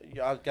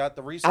 I got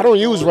the research. I don't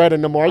use Reddit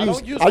no more.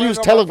 I use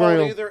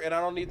Telegram either, and I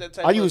don't need that.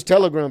 I use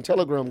Telegram.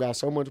 Telegram got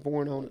so much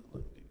porn on it.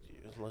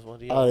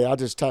 I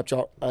just tapped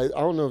y'all. I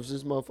don't know if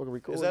this motherfucker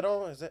recording. Is that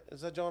on? Is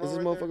that John? Is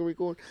this motherfucker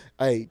recording?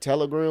 Hey,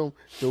 Telegram,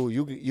 dude.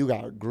 You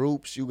got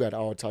groups. You got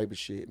all type of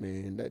shit,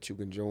 man, that you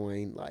can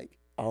join. Like,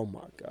 oh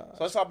my god.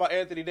 So let's talk about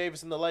Anthony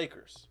Davis and the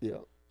Lakers. Yeah.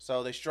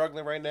 So they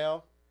struggling right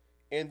now.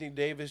 Anthony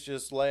Davis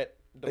just let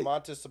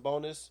Domantas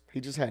Sabonis. He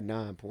just had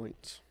 9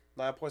 points.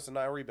 9 points and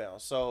 9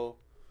 rebounds. So,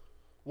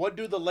 what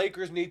do the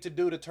Lakers need to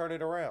do to turn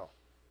it around?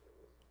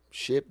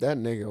 Ship that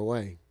nigga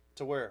away.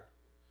 To where?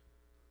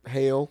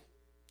 Hell.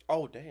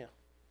 Oh, damn.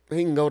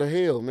 He can go to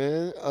hell,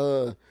 man.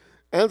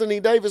 Anthony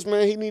Davis,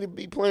 man, he need to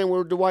be playing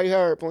where Dwight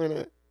Howard playing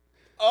at.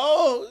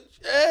 Oh,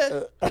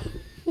 yeah.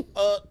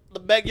 The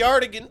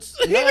backyardigans.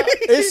 Nah,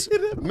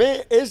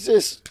 it's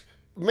just,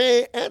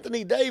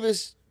 Anthony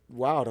Davis.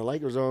 Wow, the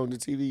Lakers are on the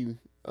TV.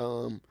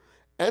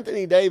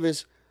 Anthony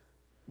Davis,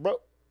 bro.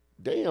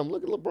 Damn,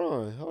 look at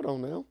LeBron. Hold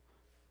on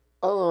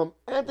now.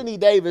 Anthony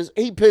Davis,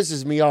 he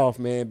pisses me off,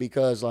 man,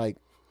 because like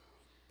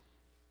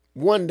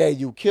one day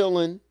you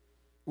killing,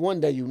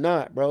 one day you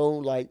not, bro.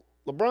 Like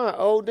LeBron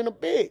old than a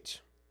bitch.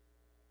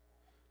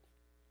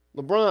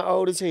 LeBron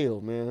old as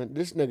hell, man.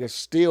 This nigga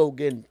still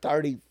getting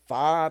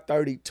 35,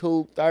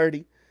 32,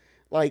 30.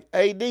 Like,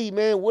 AD,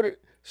 man,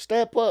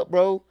 step up,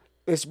 bro.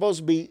 It's supposed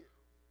to be,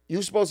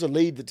 you supposed to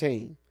lead the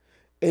team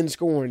in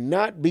scoring,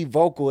 not be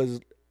vocal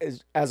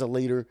as a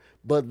leader,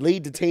 but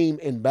lead the team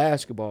in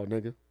basketball,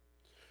 nigga.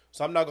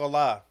 So I'm not going to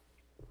lie.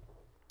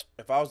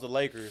 If I was the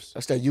Lakers.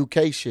 That's that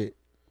UK shit.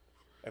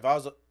 If I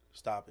was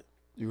stop it.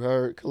 You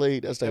heard,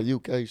 Khalid? That's that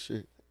UK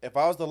shit. If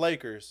I was the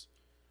Lakers,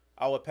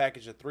 I would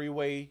package a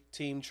 3-way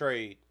team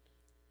trade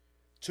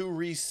to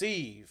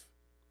receive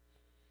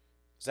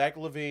Zach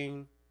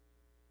LaVine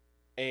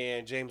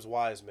and James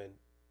Wiseman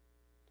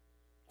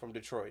from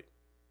Detroit.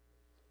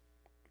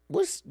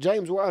 What's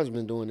James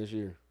Wiseman doing this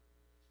year?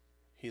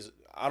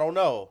 I don't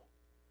know,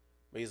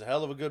 but he's a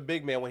hell of a good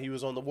big man when he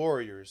was on the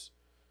Warriors.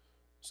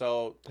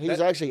 So he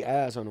was actually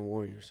ass on the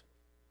Warriors.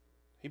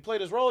 He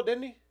played his role,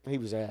 didn't he? He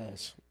was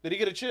ass. Did he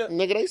get a chip?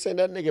 Nigga, they sent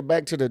that nigga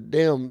back to the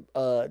damn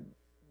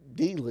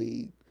D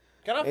League.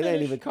 Can I finish? It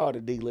ain't even called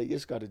a D League.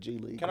 It's called a G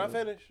League. Can I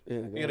finish?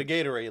 Yeah, you got a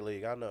Gatorade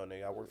League. I know,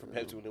 nigga. I worked for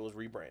Pepsi when it was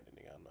rebranded,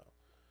 nigga. I know.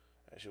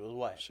 That shit was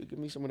white. Should give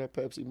me some of that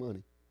Pepsi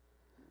money.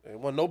 There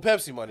wasn't no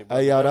Pepsi money, bro.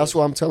 Hey, y'all, that's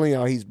what I'm telling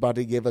y'all. He's about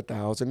to give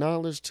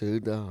 $1,000 to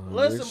the.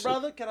 Listen,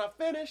 brother, can I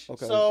finish?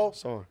 Okay. So,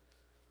 sorry.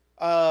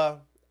 I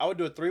I would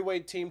do a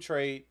 3-way team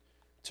trade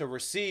to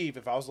receive,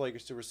 if I was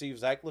Lakers, to receive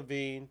Zach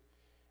LaVine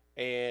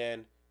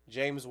and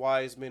James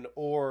Wiseman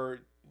or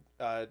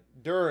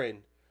Duran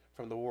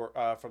from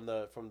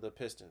the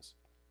Pistons.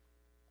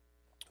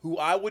 Who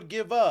I would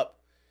give up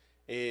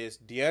is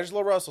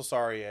D'Angelo Russell,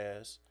 sorry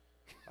ass.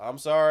 I'm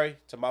sorry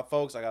to my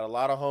folks. I got a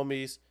lot of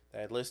homies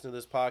that listen to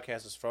this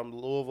podcast. It's from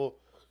Louisville.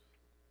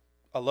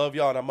 I love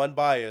y'all and I'm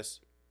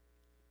unbiased.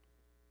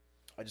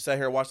 I just sat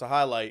here and watched the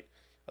highlight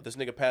of this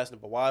nigga passing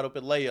up a wide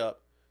open layup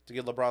to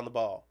give LeBron the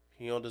ball.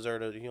 He don't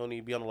deserve it. He don't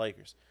need to be on the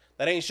Lakers.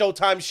 That ain't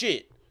Showtime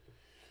shit.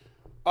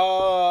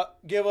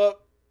 Give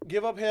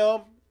up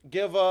him.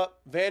 Give up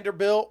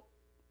Vanderbilt.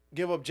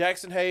 Give up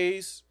Jackson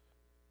Hayes.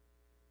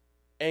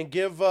 And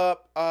give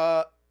up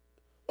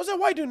what's that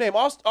white dude name?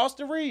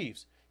 Austin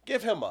Reeves.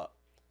 Give him up.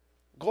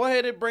 Go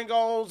ahead and bring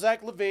on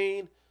Zach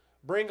LaVine.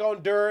 Bring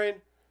on Duran.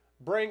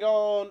 Bring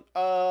on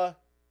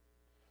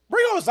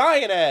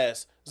Zion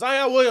ass.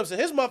 Zion Williamson.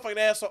 His motherfucking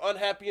ass so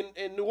unhappy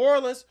in New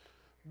Orleans.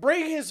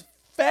 Bring his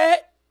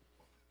fat,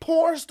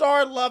 porn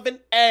star loving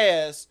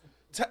ass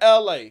to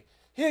LA.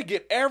 He'll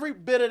get every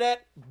bit of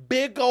that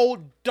big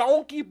old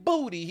donkey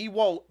booty he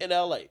want in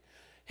LA.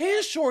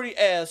 His shorty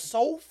ass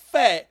so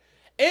fat,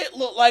 it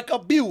looked like a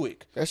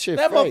Buick. That shit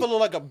That fake. motherfucker look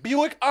like a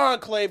Buick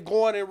Enclave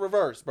going in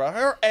reverse, bro.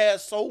 Her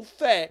ass so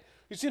fat.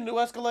 You see the new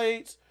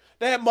Escalades?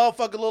 That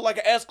motherfucker look like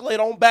an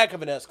Escalade on back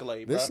of an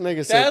Escalade, bro. This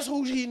nigga said- That's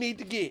who he need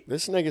to get.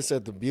 This nigga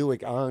said the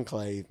Buick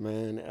Enclave,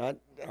 man.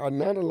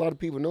 Not a lot of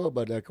people know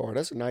about that car.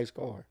 That's a nice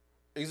car.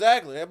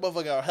 Exactly. That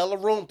motherfucker got a hella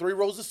room, 3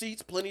 rows of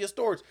seats, plenty of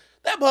storage.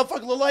 That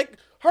motherfucker look like,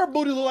 her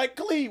booty look like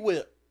Khalid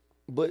whip.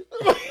 But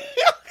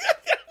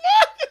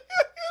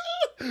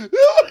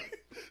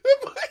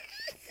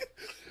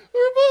Her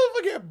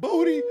motherfucking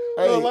booty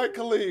look like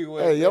Khalid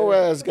whip. hey, your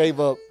ass gave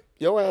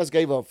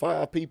up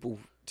 5 people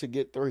to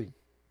get 3.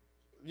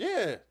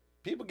 Yeah.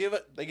 People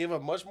they give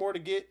up much more to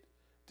get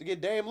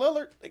Dame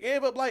Lillard. They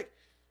gave up like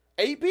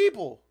 8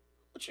 people.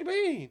 What you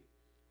mean?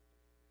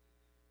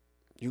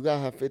 You gotta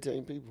have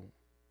 15 people.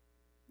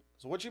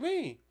 So what you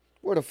mean?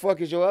 Where the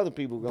fuck is your other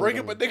people going? Bring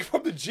up a nigga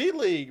from the G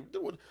League.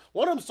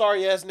 One of them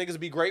sorry ass niggas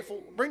be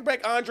grateful. Bring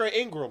back Andre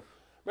Ingram.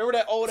 Remember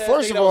that old ass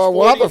First nigga of that all,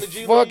 was 40 why in the the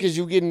G fuck League? is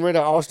you getting rid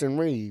of Austin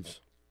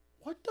Reeves?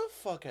 What the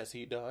fuck has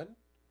he done?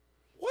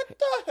 What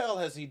the hell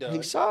has he done?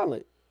 He's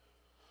solid.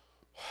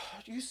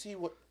 You see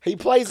what? He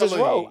plays his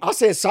Khalid. role. I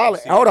said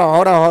solid. Hold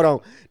on.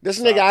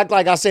 This nigga act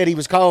like I said he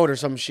was cold or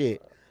some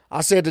shit.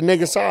 I said the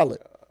nigga solid.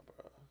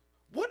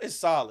 What is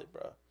solid,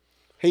 bro?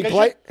 He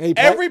played.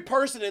 Every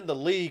person in the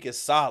league is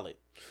solid.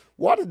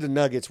 Why did the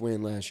Nuggets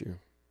win last year?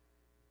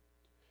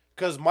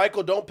 Because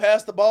Michael don't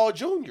pass the ball,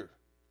 Junior.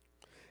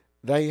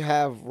 They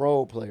have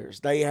role players.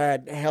 They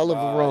had hell of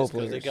a role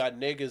Because players. they got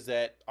niggas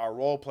that are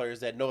role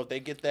players that know if they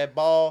get that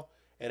ball,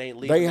 it ain't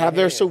leaving. They have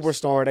their hands.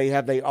 superstar. They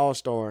have their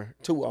all-star.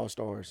 2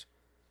 all-stars.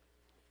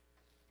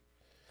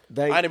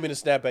 I didn't mean to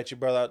snap at you,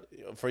 brother.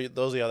 For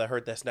those of y'all that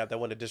heard that snap, that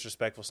wasn't a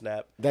disrespectful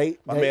snap. They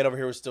My man over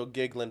here was still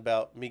giggling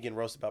about me getting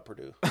roasted about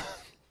Purdue.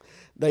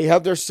 They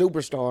have their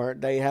superstar.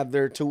 They have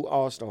their 2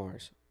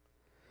 all-stars.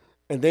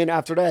 And then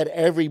after that,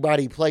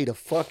 everybody played a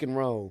fucking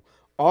role.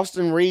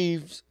 Austin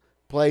Reeves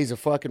plays a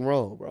fucking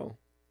role, bro.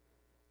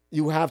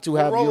 You have to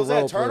have What role your is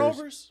role that? players.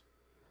 Turnovers?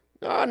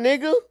 Nah,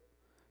 nigga.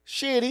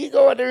 Shit, he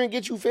go out there and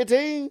get you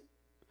 15.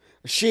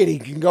 Shit, he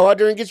can go out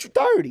there and get you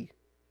 30.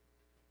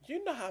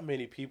 You know how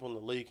many people in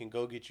the league can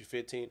go get you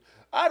 15?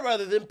 I'd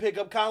rather them pick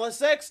up Colin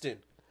Sexton.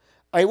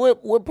 Hey,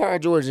 what Paul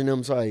George and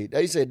them say?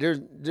 They said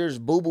there's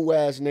boo-boo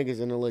ass niggas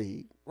in the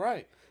league.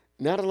 Right.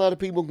 Not a lot of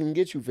people can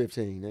get you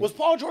 15. Was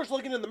Paul George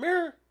looking in the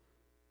mirror?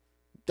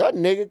 That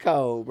nigga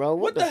cold, bro.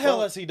 What the hell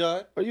fuck? has he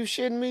done? Are you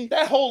shitting me?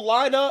 That whole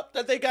lineup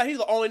that they got, he's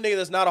the only nigga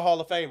that's not a Hall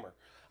of Famer.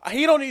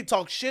 He don't need to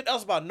talk shit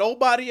else about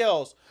nobody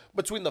else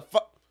between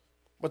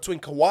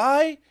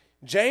Kawhi,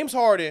 James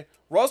Harden,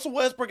 Russell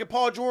Westbrook, and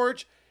Paul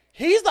George.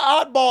 He's the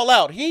oddball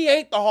out. He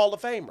ain't the Hall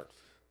of Famer.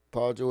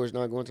 Paul George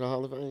not going to the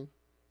Hall of Fame?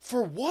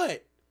 For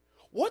what?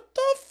 What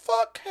the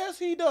fuck has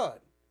he done?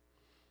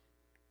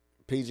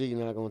 PG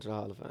not going to the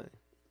Hall of Fame.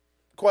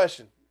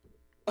 Question.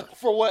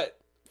 For what?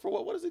 For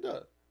what? What has he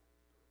done?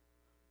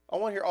 I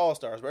want to hear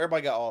all-stars, but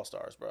everybody got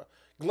all-stars, bro.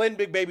 Glenn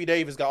Big Baby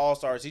Davis got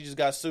all-stars. He just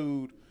got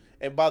sued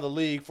and by the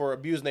league for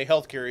abusing their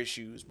healthcare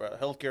issues, bro.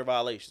 Healthcare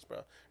violations,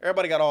 bro.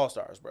 Everybody got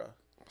all-stars, bro.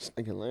 This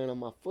nigga laying on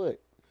my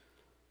foot.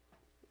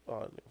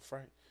 Oh, nigga,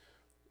 Frank.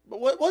 But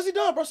what's he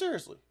done, bro?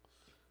 Seriously.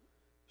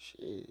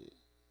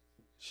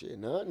 Shit,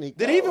 nothing.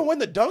 Did he even win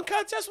the dunk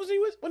contest when he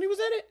was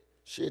in it?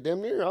 Shit,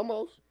 damn near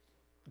almost.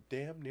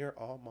 Damn near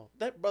almost.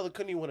 That brother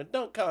couldn't even win a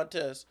dunk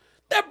contest.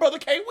 That brother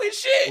can't win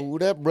shit. Ooh,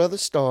 that brother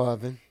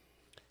starving.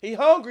 He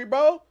hungry,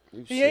 bro.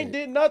 You He ain't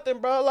did nothing,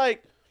 bro.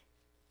 Like,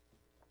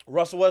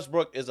 Russell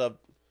Westbrook is a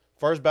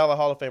first ballot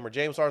Hall of Famer.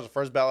 James Harden's a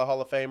first ballot Hall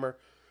of Famer.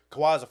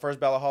 Kawhi's a first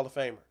ballot Hall of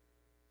Famer.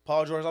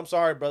 Paul George, I'm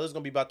sorry, brother. It's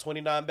going to be about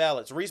 29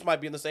 ballots. Reese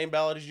might be in the same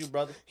ballot as you,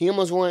 brother. He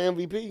almost won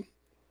MVP.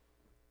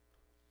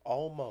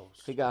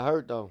 Almost. He got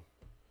hurt, though.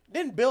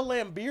 Didn't Bill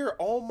Laimbeer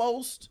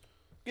almost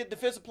get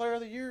Defensive Player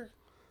of the Year?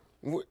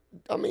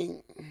 I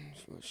mean,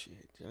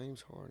 shit,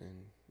 James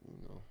Harden,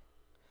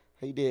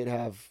 he did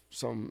have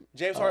some.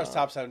 James Harden's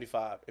top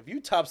 75. If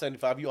you top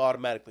 75, you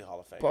automatically Hall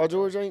of Fame. Paul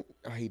George ain't.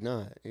 He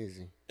not, is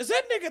he? Is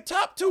that nigga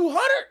top 200?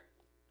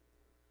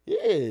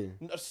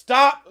 Yeah.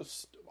 Stop.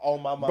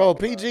 On my mama. Bro,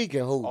 PG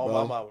can hoop, On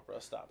bro. my mama, bro.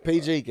 Stop it,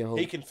 PG bro. can hoop.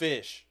 He can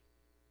fish.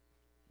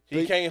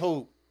 He can't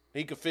hoop.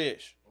 He can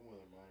fish.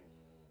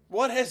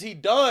 What has he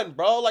done,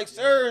 bro? Like,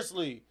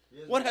 seriously.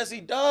 What has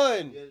he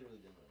done?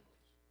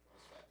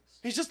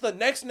 He's just the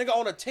next nigga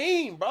on a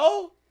team,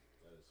 bro.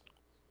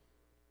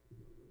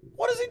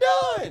 What has he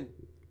done?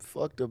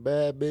 Fucked a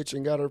bad bitch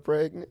and got her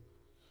pregnant.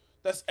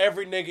 That's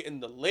every nigga in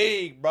the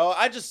league, bro.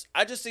 I just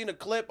seen a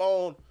clip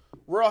on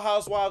Real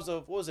Housewives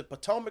of, what was it,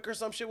 Potomac or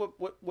some shit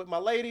with my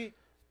lady.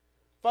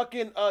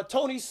 Fucking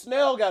Tony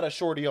Snell got a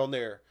shorty on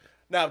there.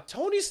 Now,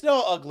 Tony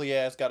Snell ugly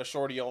ass got a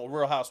shorty on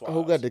Real Housewives.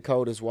 Who got the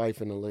coldest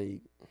wife in the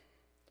league?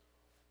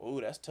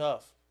 Ooh, that's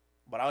tough.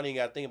 But I don't even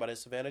got to think about it.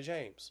 It's Savannah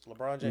James.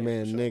 LeBron James.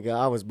 Man, sure. nigga,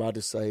 I was about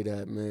to say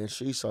that, man.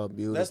 She's so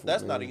beautiful. That's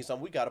man. not even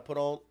something we got to put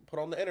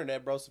on the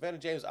internet, bro. Savannah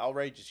James,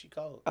 outrageous. She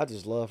cold. I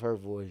just love her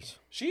voice.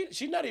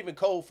 She's not even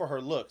cold for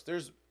her looks.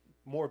 There's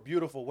more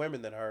beautiful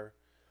women than her.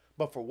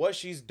 But for what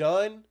she's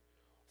done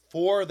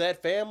for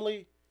that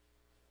family,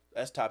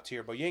 that's top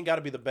tier. But you ain't got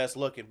to be the best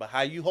looking. But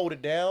how you hold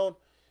it down,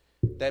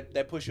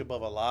 that push you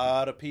above a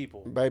lot of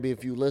people. Baby,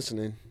 if you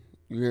listening,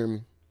 you hear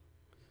me.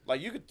 Like,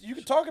 you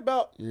could talk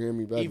about You hear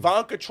me, baby?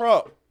 Ivanka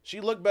Trump.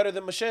 She looked better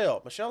than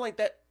Michelle. Michelle ain't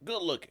that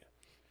good looking.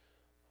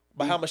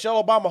 But how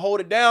Michelle Obama hold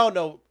it down,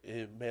 though,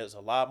 it's a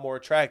lot more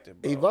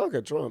attractive, bro.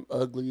 Ivanka Trump,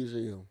 ugly as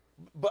hell.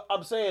 But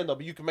I'm saying, though,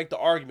 but you can make the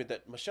argument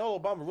that Michelle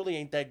Obama really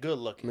ain't that good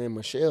looking. Man,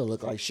 Michelle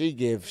look like she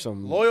give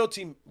some...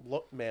 Loyalty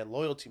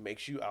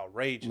makes you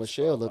outrageous.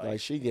 Michelle look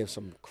like she give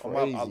some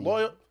crazy...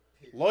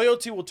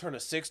 Loyalty will turn a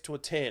 6 to a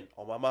 10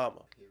 on my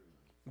mama.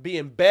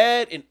 Being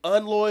bad and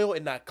unloyal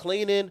and not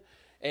cleaning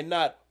and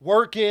not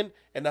working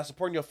and not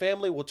supporting your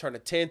family will turn a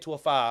 10 to a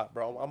 5,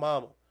 bro. My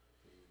mama.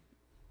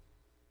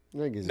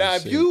 Niggas Now,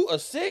 if sick. you a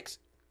 6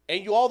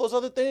 and you all those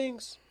other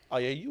things, oh,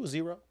 yeah, you a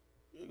 0.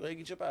 Go ahead and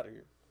get you up out of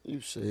here.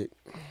 You sick.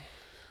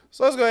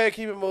 So let's go ahead and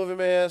keep it moving,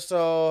 man.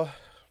 So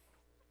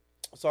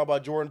it's all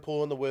about Jordan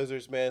Poole and the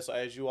Wizards, man. So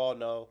as you all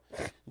know,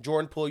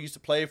 Jordan Poole used to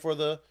play for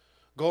the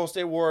Golden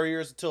State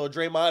Warriors until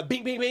Draymond,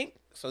 bing, bing, bing.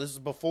 So this is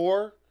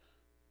before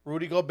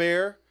Rudy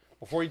Gobert,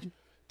 before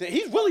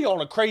he's really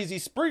on a crazy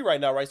spree right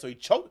now, right? So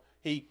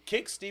he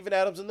kicked Steven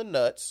Adams in the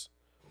nuts.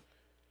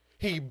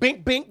 He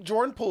bink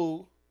Jordan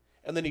Poole,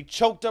 and then he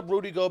choked up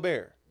Rudy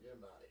Gobert.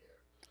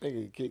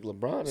 Nigga kick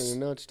LeBron in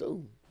the nuts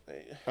too.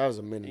 That was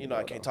a minute. You know,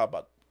 ago, I can't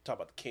though. talk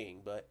about the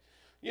king, but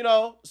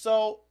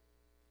so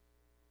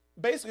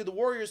basically the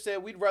Warriors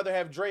said we'd rather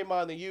have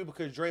Draymond than you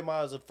because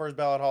Draymond is a first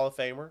ballot Hall of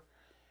Famer,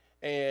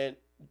 and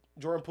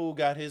Jordan Poole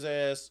got his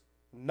ass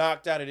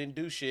knocked out and didn't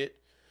do shit.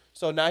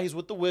 So now he's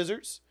with the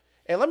Wizards.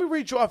 And let me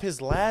read you off his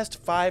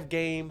last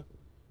 5-game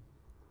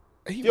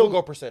field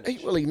goal percentage.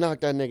 He really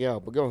knocked that nigga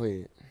out, but go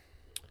ahead.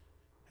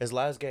 His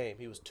last game,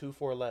 he was 2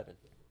 for 11.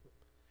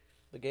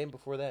 The game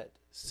before that,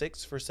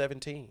 6 for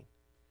 17.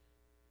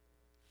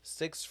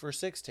 6 for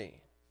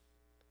 16.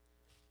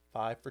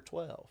 5 for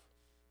 12.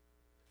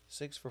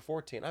 6 for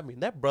 14. I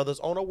mean, that brother's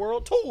on a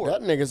world tour.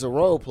 That nigga's a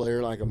role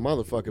player like a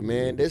motherfucker,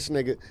 man. This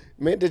nigga,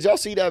 man, did y'all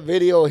see that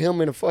video of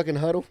him in a fucking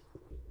huddle?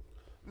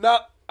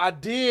 Now, I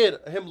did.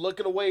 Him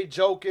looking away,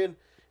 joking,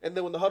 and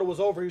then when the huddle was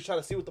over, he was trying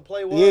to see what the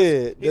play was.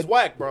 Yeah. He's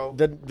whack, bro.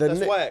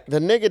 That's whack. The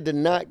nigga did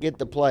not get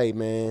the play,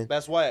 man.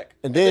 That's whack.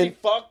 And then then he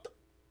fucked.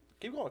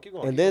 Keep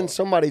going. And then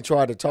somebody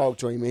tried to talk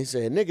to him. And he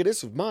said, nigga,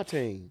 this is my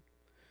team.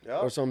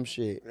 Yep. Or some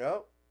shit.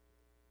 Yep.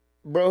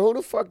 Bro, who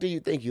the fuck do you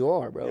think you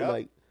are, bro? Yep.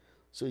 Like,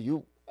 so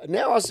you...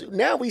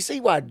 Now we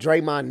see why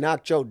Draymond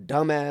knocked your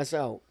dumb ass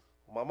out.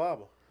 My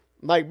mama.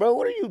 Like, bro,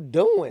 what are you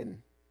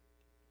doing?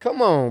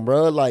 Come on,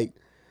 bro. Like,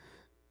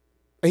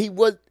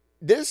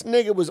 this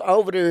nigga was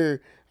over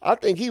there, I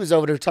think he was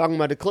over there talking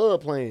about the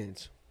club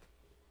plans.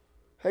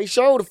 He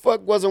sure the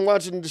fuck wasn't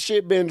watching the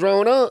shit being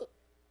drawn up.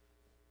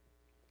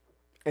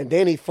 And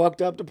then he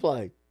fucked up the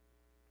play.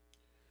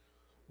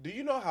 Do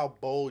you know how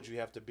bold you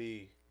have to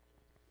be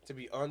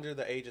under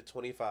the age of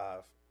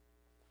 25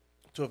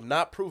 to have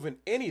not proven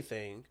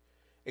anything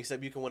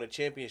except you can win a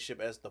championship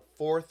as the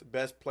 4th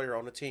best player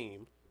on the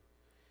team,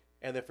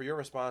 and then for your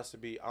response to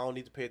be, I don't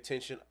need to pay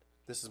attention,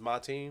 this is my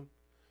team?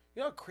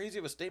 You know how crazy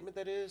of a statement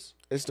that is?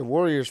 It's the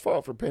Warriors'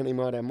 fault for paying him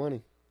all that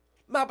money.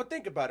 Nah, but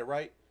think about it,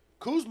 right?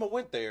 Kuzma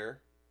went there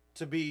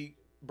to be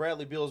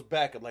Bradley Beal's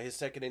backup, like his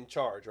second in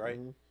charge, right?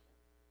 Mm-hmm.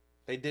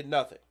 They did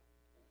nothing.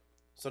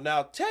 So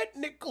now,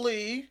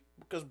 technically,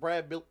 because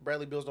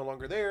Bradley Beal's no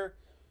longer there,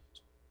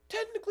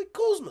 technically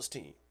Kuzma's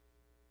team.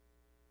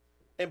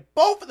 And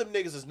both of them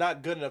niggas is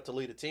not good enough to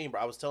lead a team,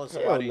 bro. I was telling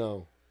somebody. Hell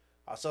no.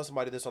 I saw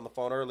somebody this on the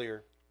phone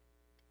earlier.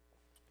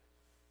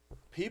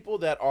 People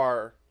that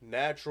are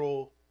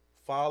natural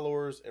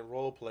followers and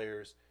role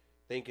players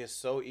think it's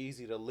so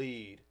easy to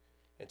lead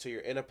until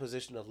you're in a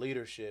position of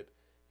leadership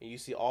and you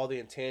see all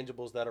the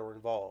intangibles that are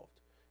involved.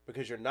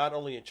 Because you're not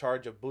only in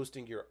charge of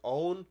boosting your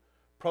own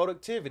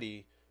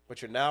productivity,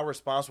 but you're now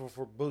responsible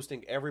for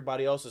boosting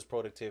everybody else's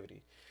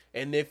productivity.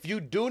 And if you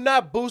do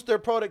not boost their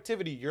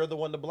productivity, you're the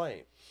one to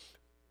blame.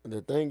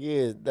 The thing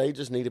is, they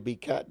just need to be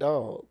cat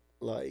dog.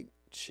 Like,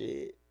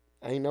 shit.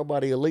 Ain't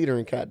nobody a leader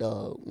in cat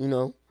dog, you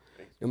know?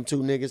 Them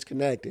two niggas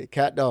connected.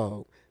 Cat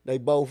dog. They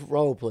both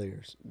role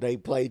players. They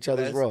play each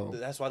other's role.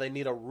 That's why they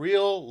need a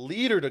real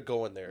leader to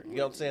go in there. You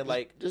know what I'm saying?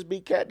 Like, just be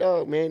cat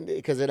dog, man.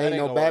 Because it ain't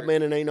no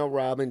Batman and ain't no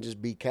Robin.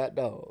 Just be cat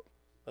dog.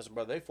 Listen,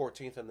 brother, they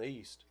 14th in the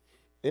East.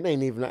 It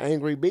ain't even the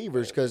Angry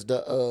Beavers because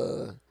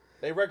the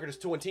They record is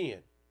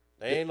 2-10.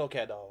 They ain't no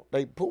cat dog.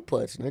 They poop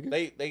putts,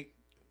 nigga.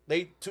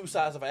 They two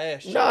sides of an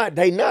ass cheek. Nah,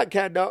 they not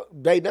cat dog.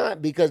 They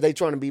not because they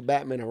trying to be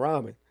Batman and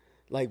Robin.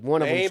 Like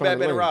one of them. They ain't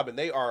Batman and Robin.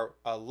 They are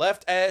a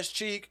left ass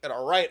cheek and a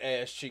right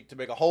ass cheek to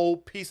make a whole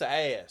piece of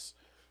ass.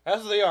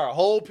 That's what they are, a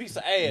whole piece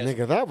of ass.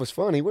 Nigga, that was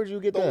funny. Where'd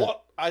you get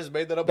that? I just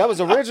made that up. That was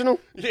original?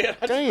 Yeah,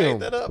 I just Damn. made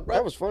that up, bro.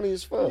 That was funny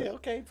as fuck. Yeah,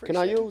 okay. Can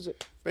I use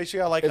it? Make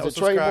sure y'all like Is and it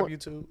subscribe trademark?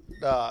 YouTube.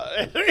 Nah,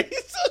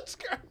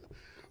 subscribe.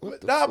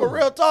 But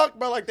real talk,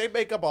 bro. Like they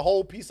make up a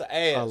whole piece of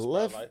ass. A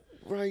left, bro. Like,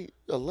 right,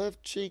 a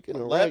left cheek and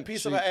a left right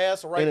piece cheek, of an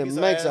ass, a right and piece it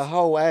of makes ass. a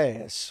whole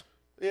ass.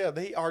 Yeah,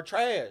 they are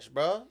trash,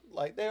 bro.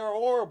 Like they are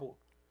horrible.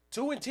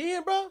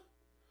 2-10, bro.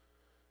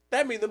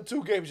 That means them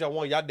 2 games y'all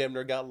won, y'all damn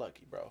near got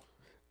lucky, bro.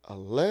 A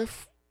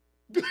left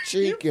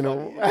cheek and a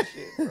funny right. as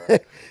shit, bro.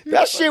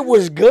 That shit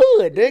was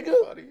good, nigga.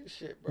 Funny as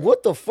shit, bro.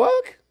 What the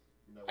fuck?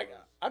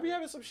 I be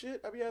having some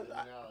shit. I be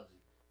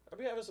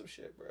having some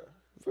shit, bro.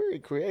 Very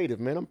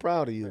creative, man. I'm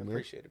proud of you, I man.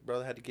 appreciate it,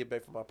 brother. I had to get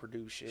back from my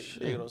Purdue shit.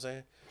 You know what I'm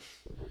saying?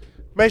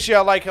 Make sure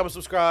y'all like, comment,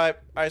 subscribe.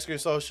 Ice Cream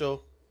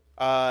Social.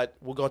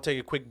 We're gonna take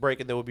a quick break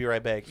and then we'll be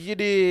right back. You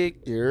dig?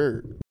 Yeah.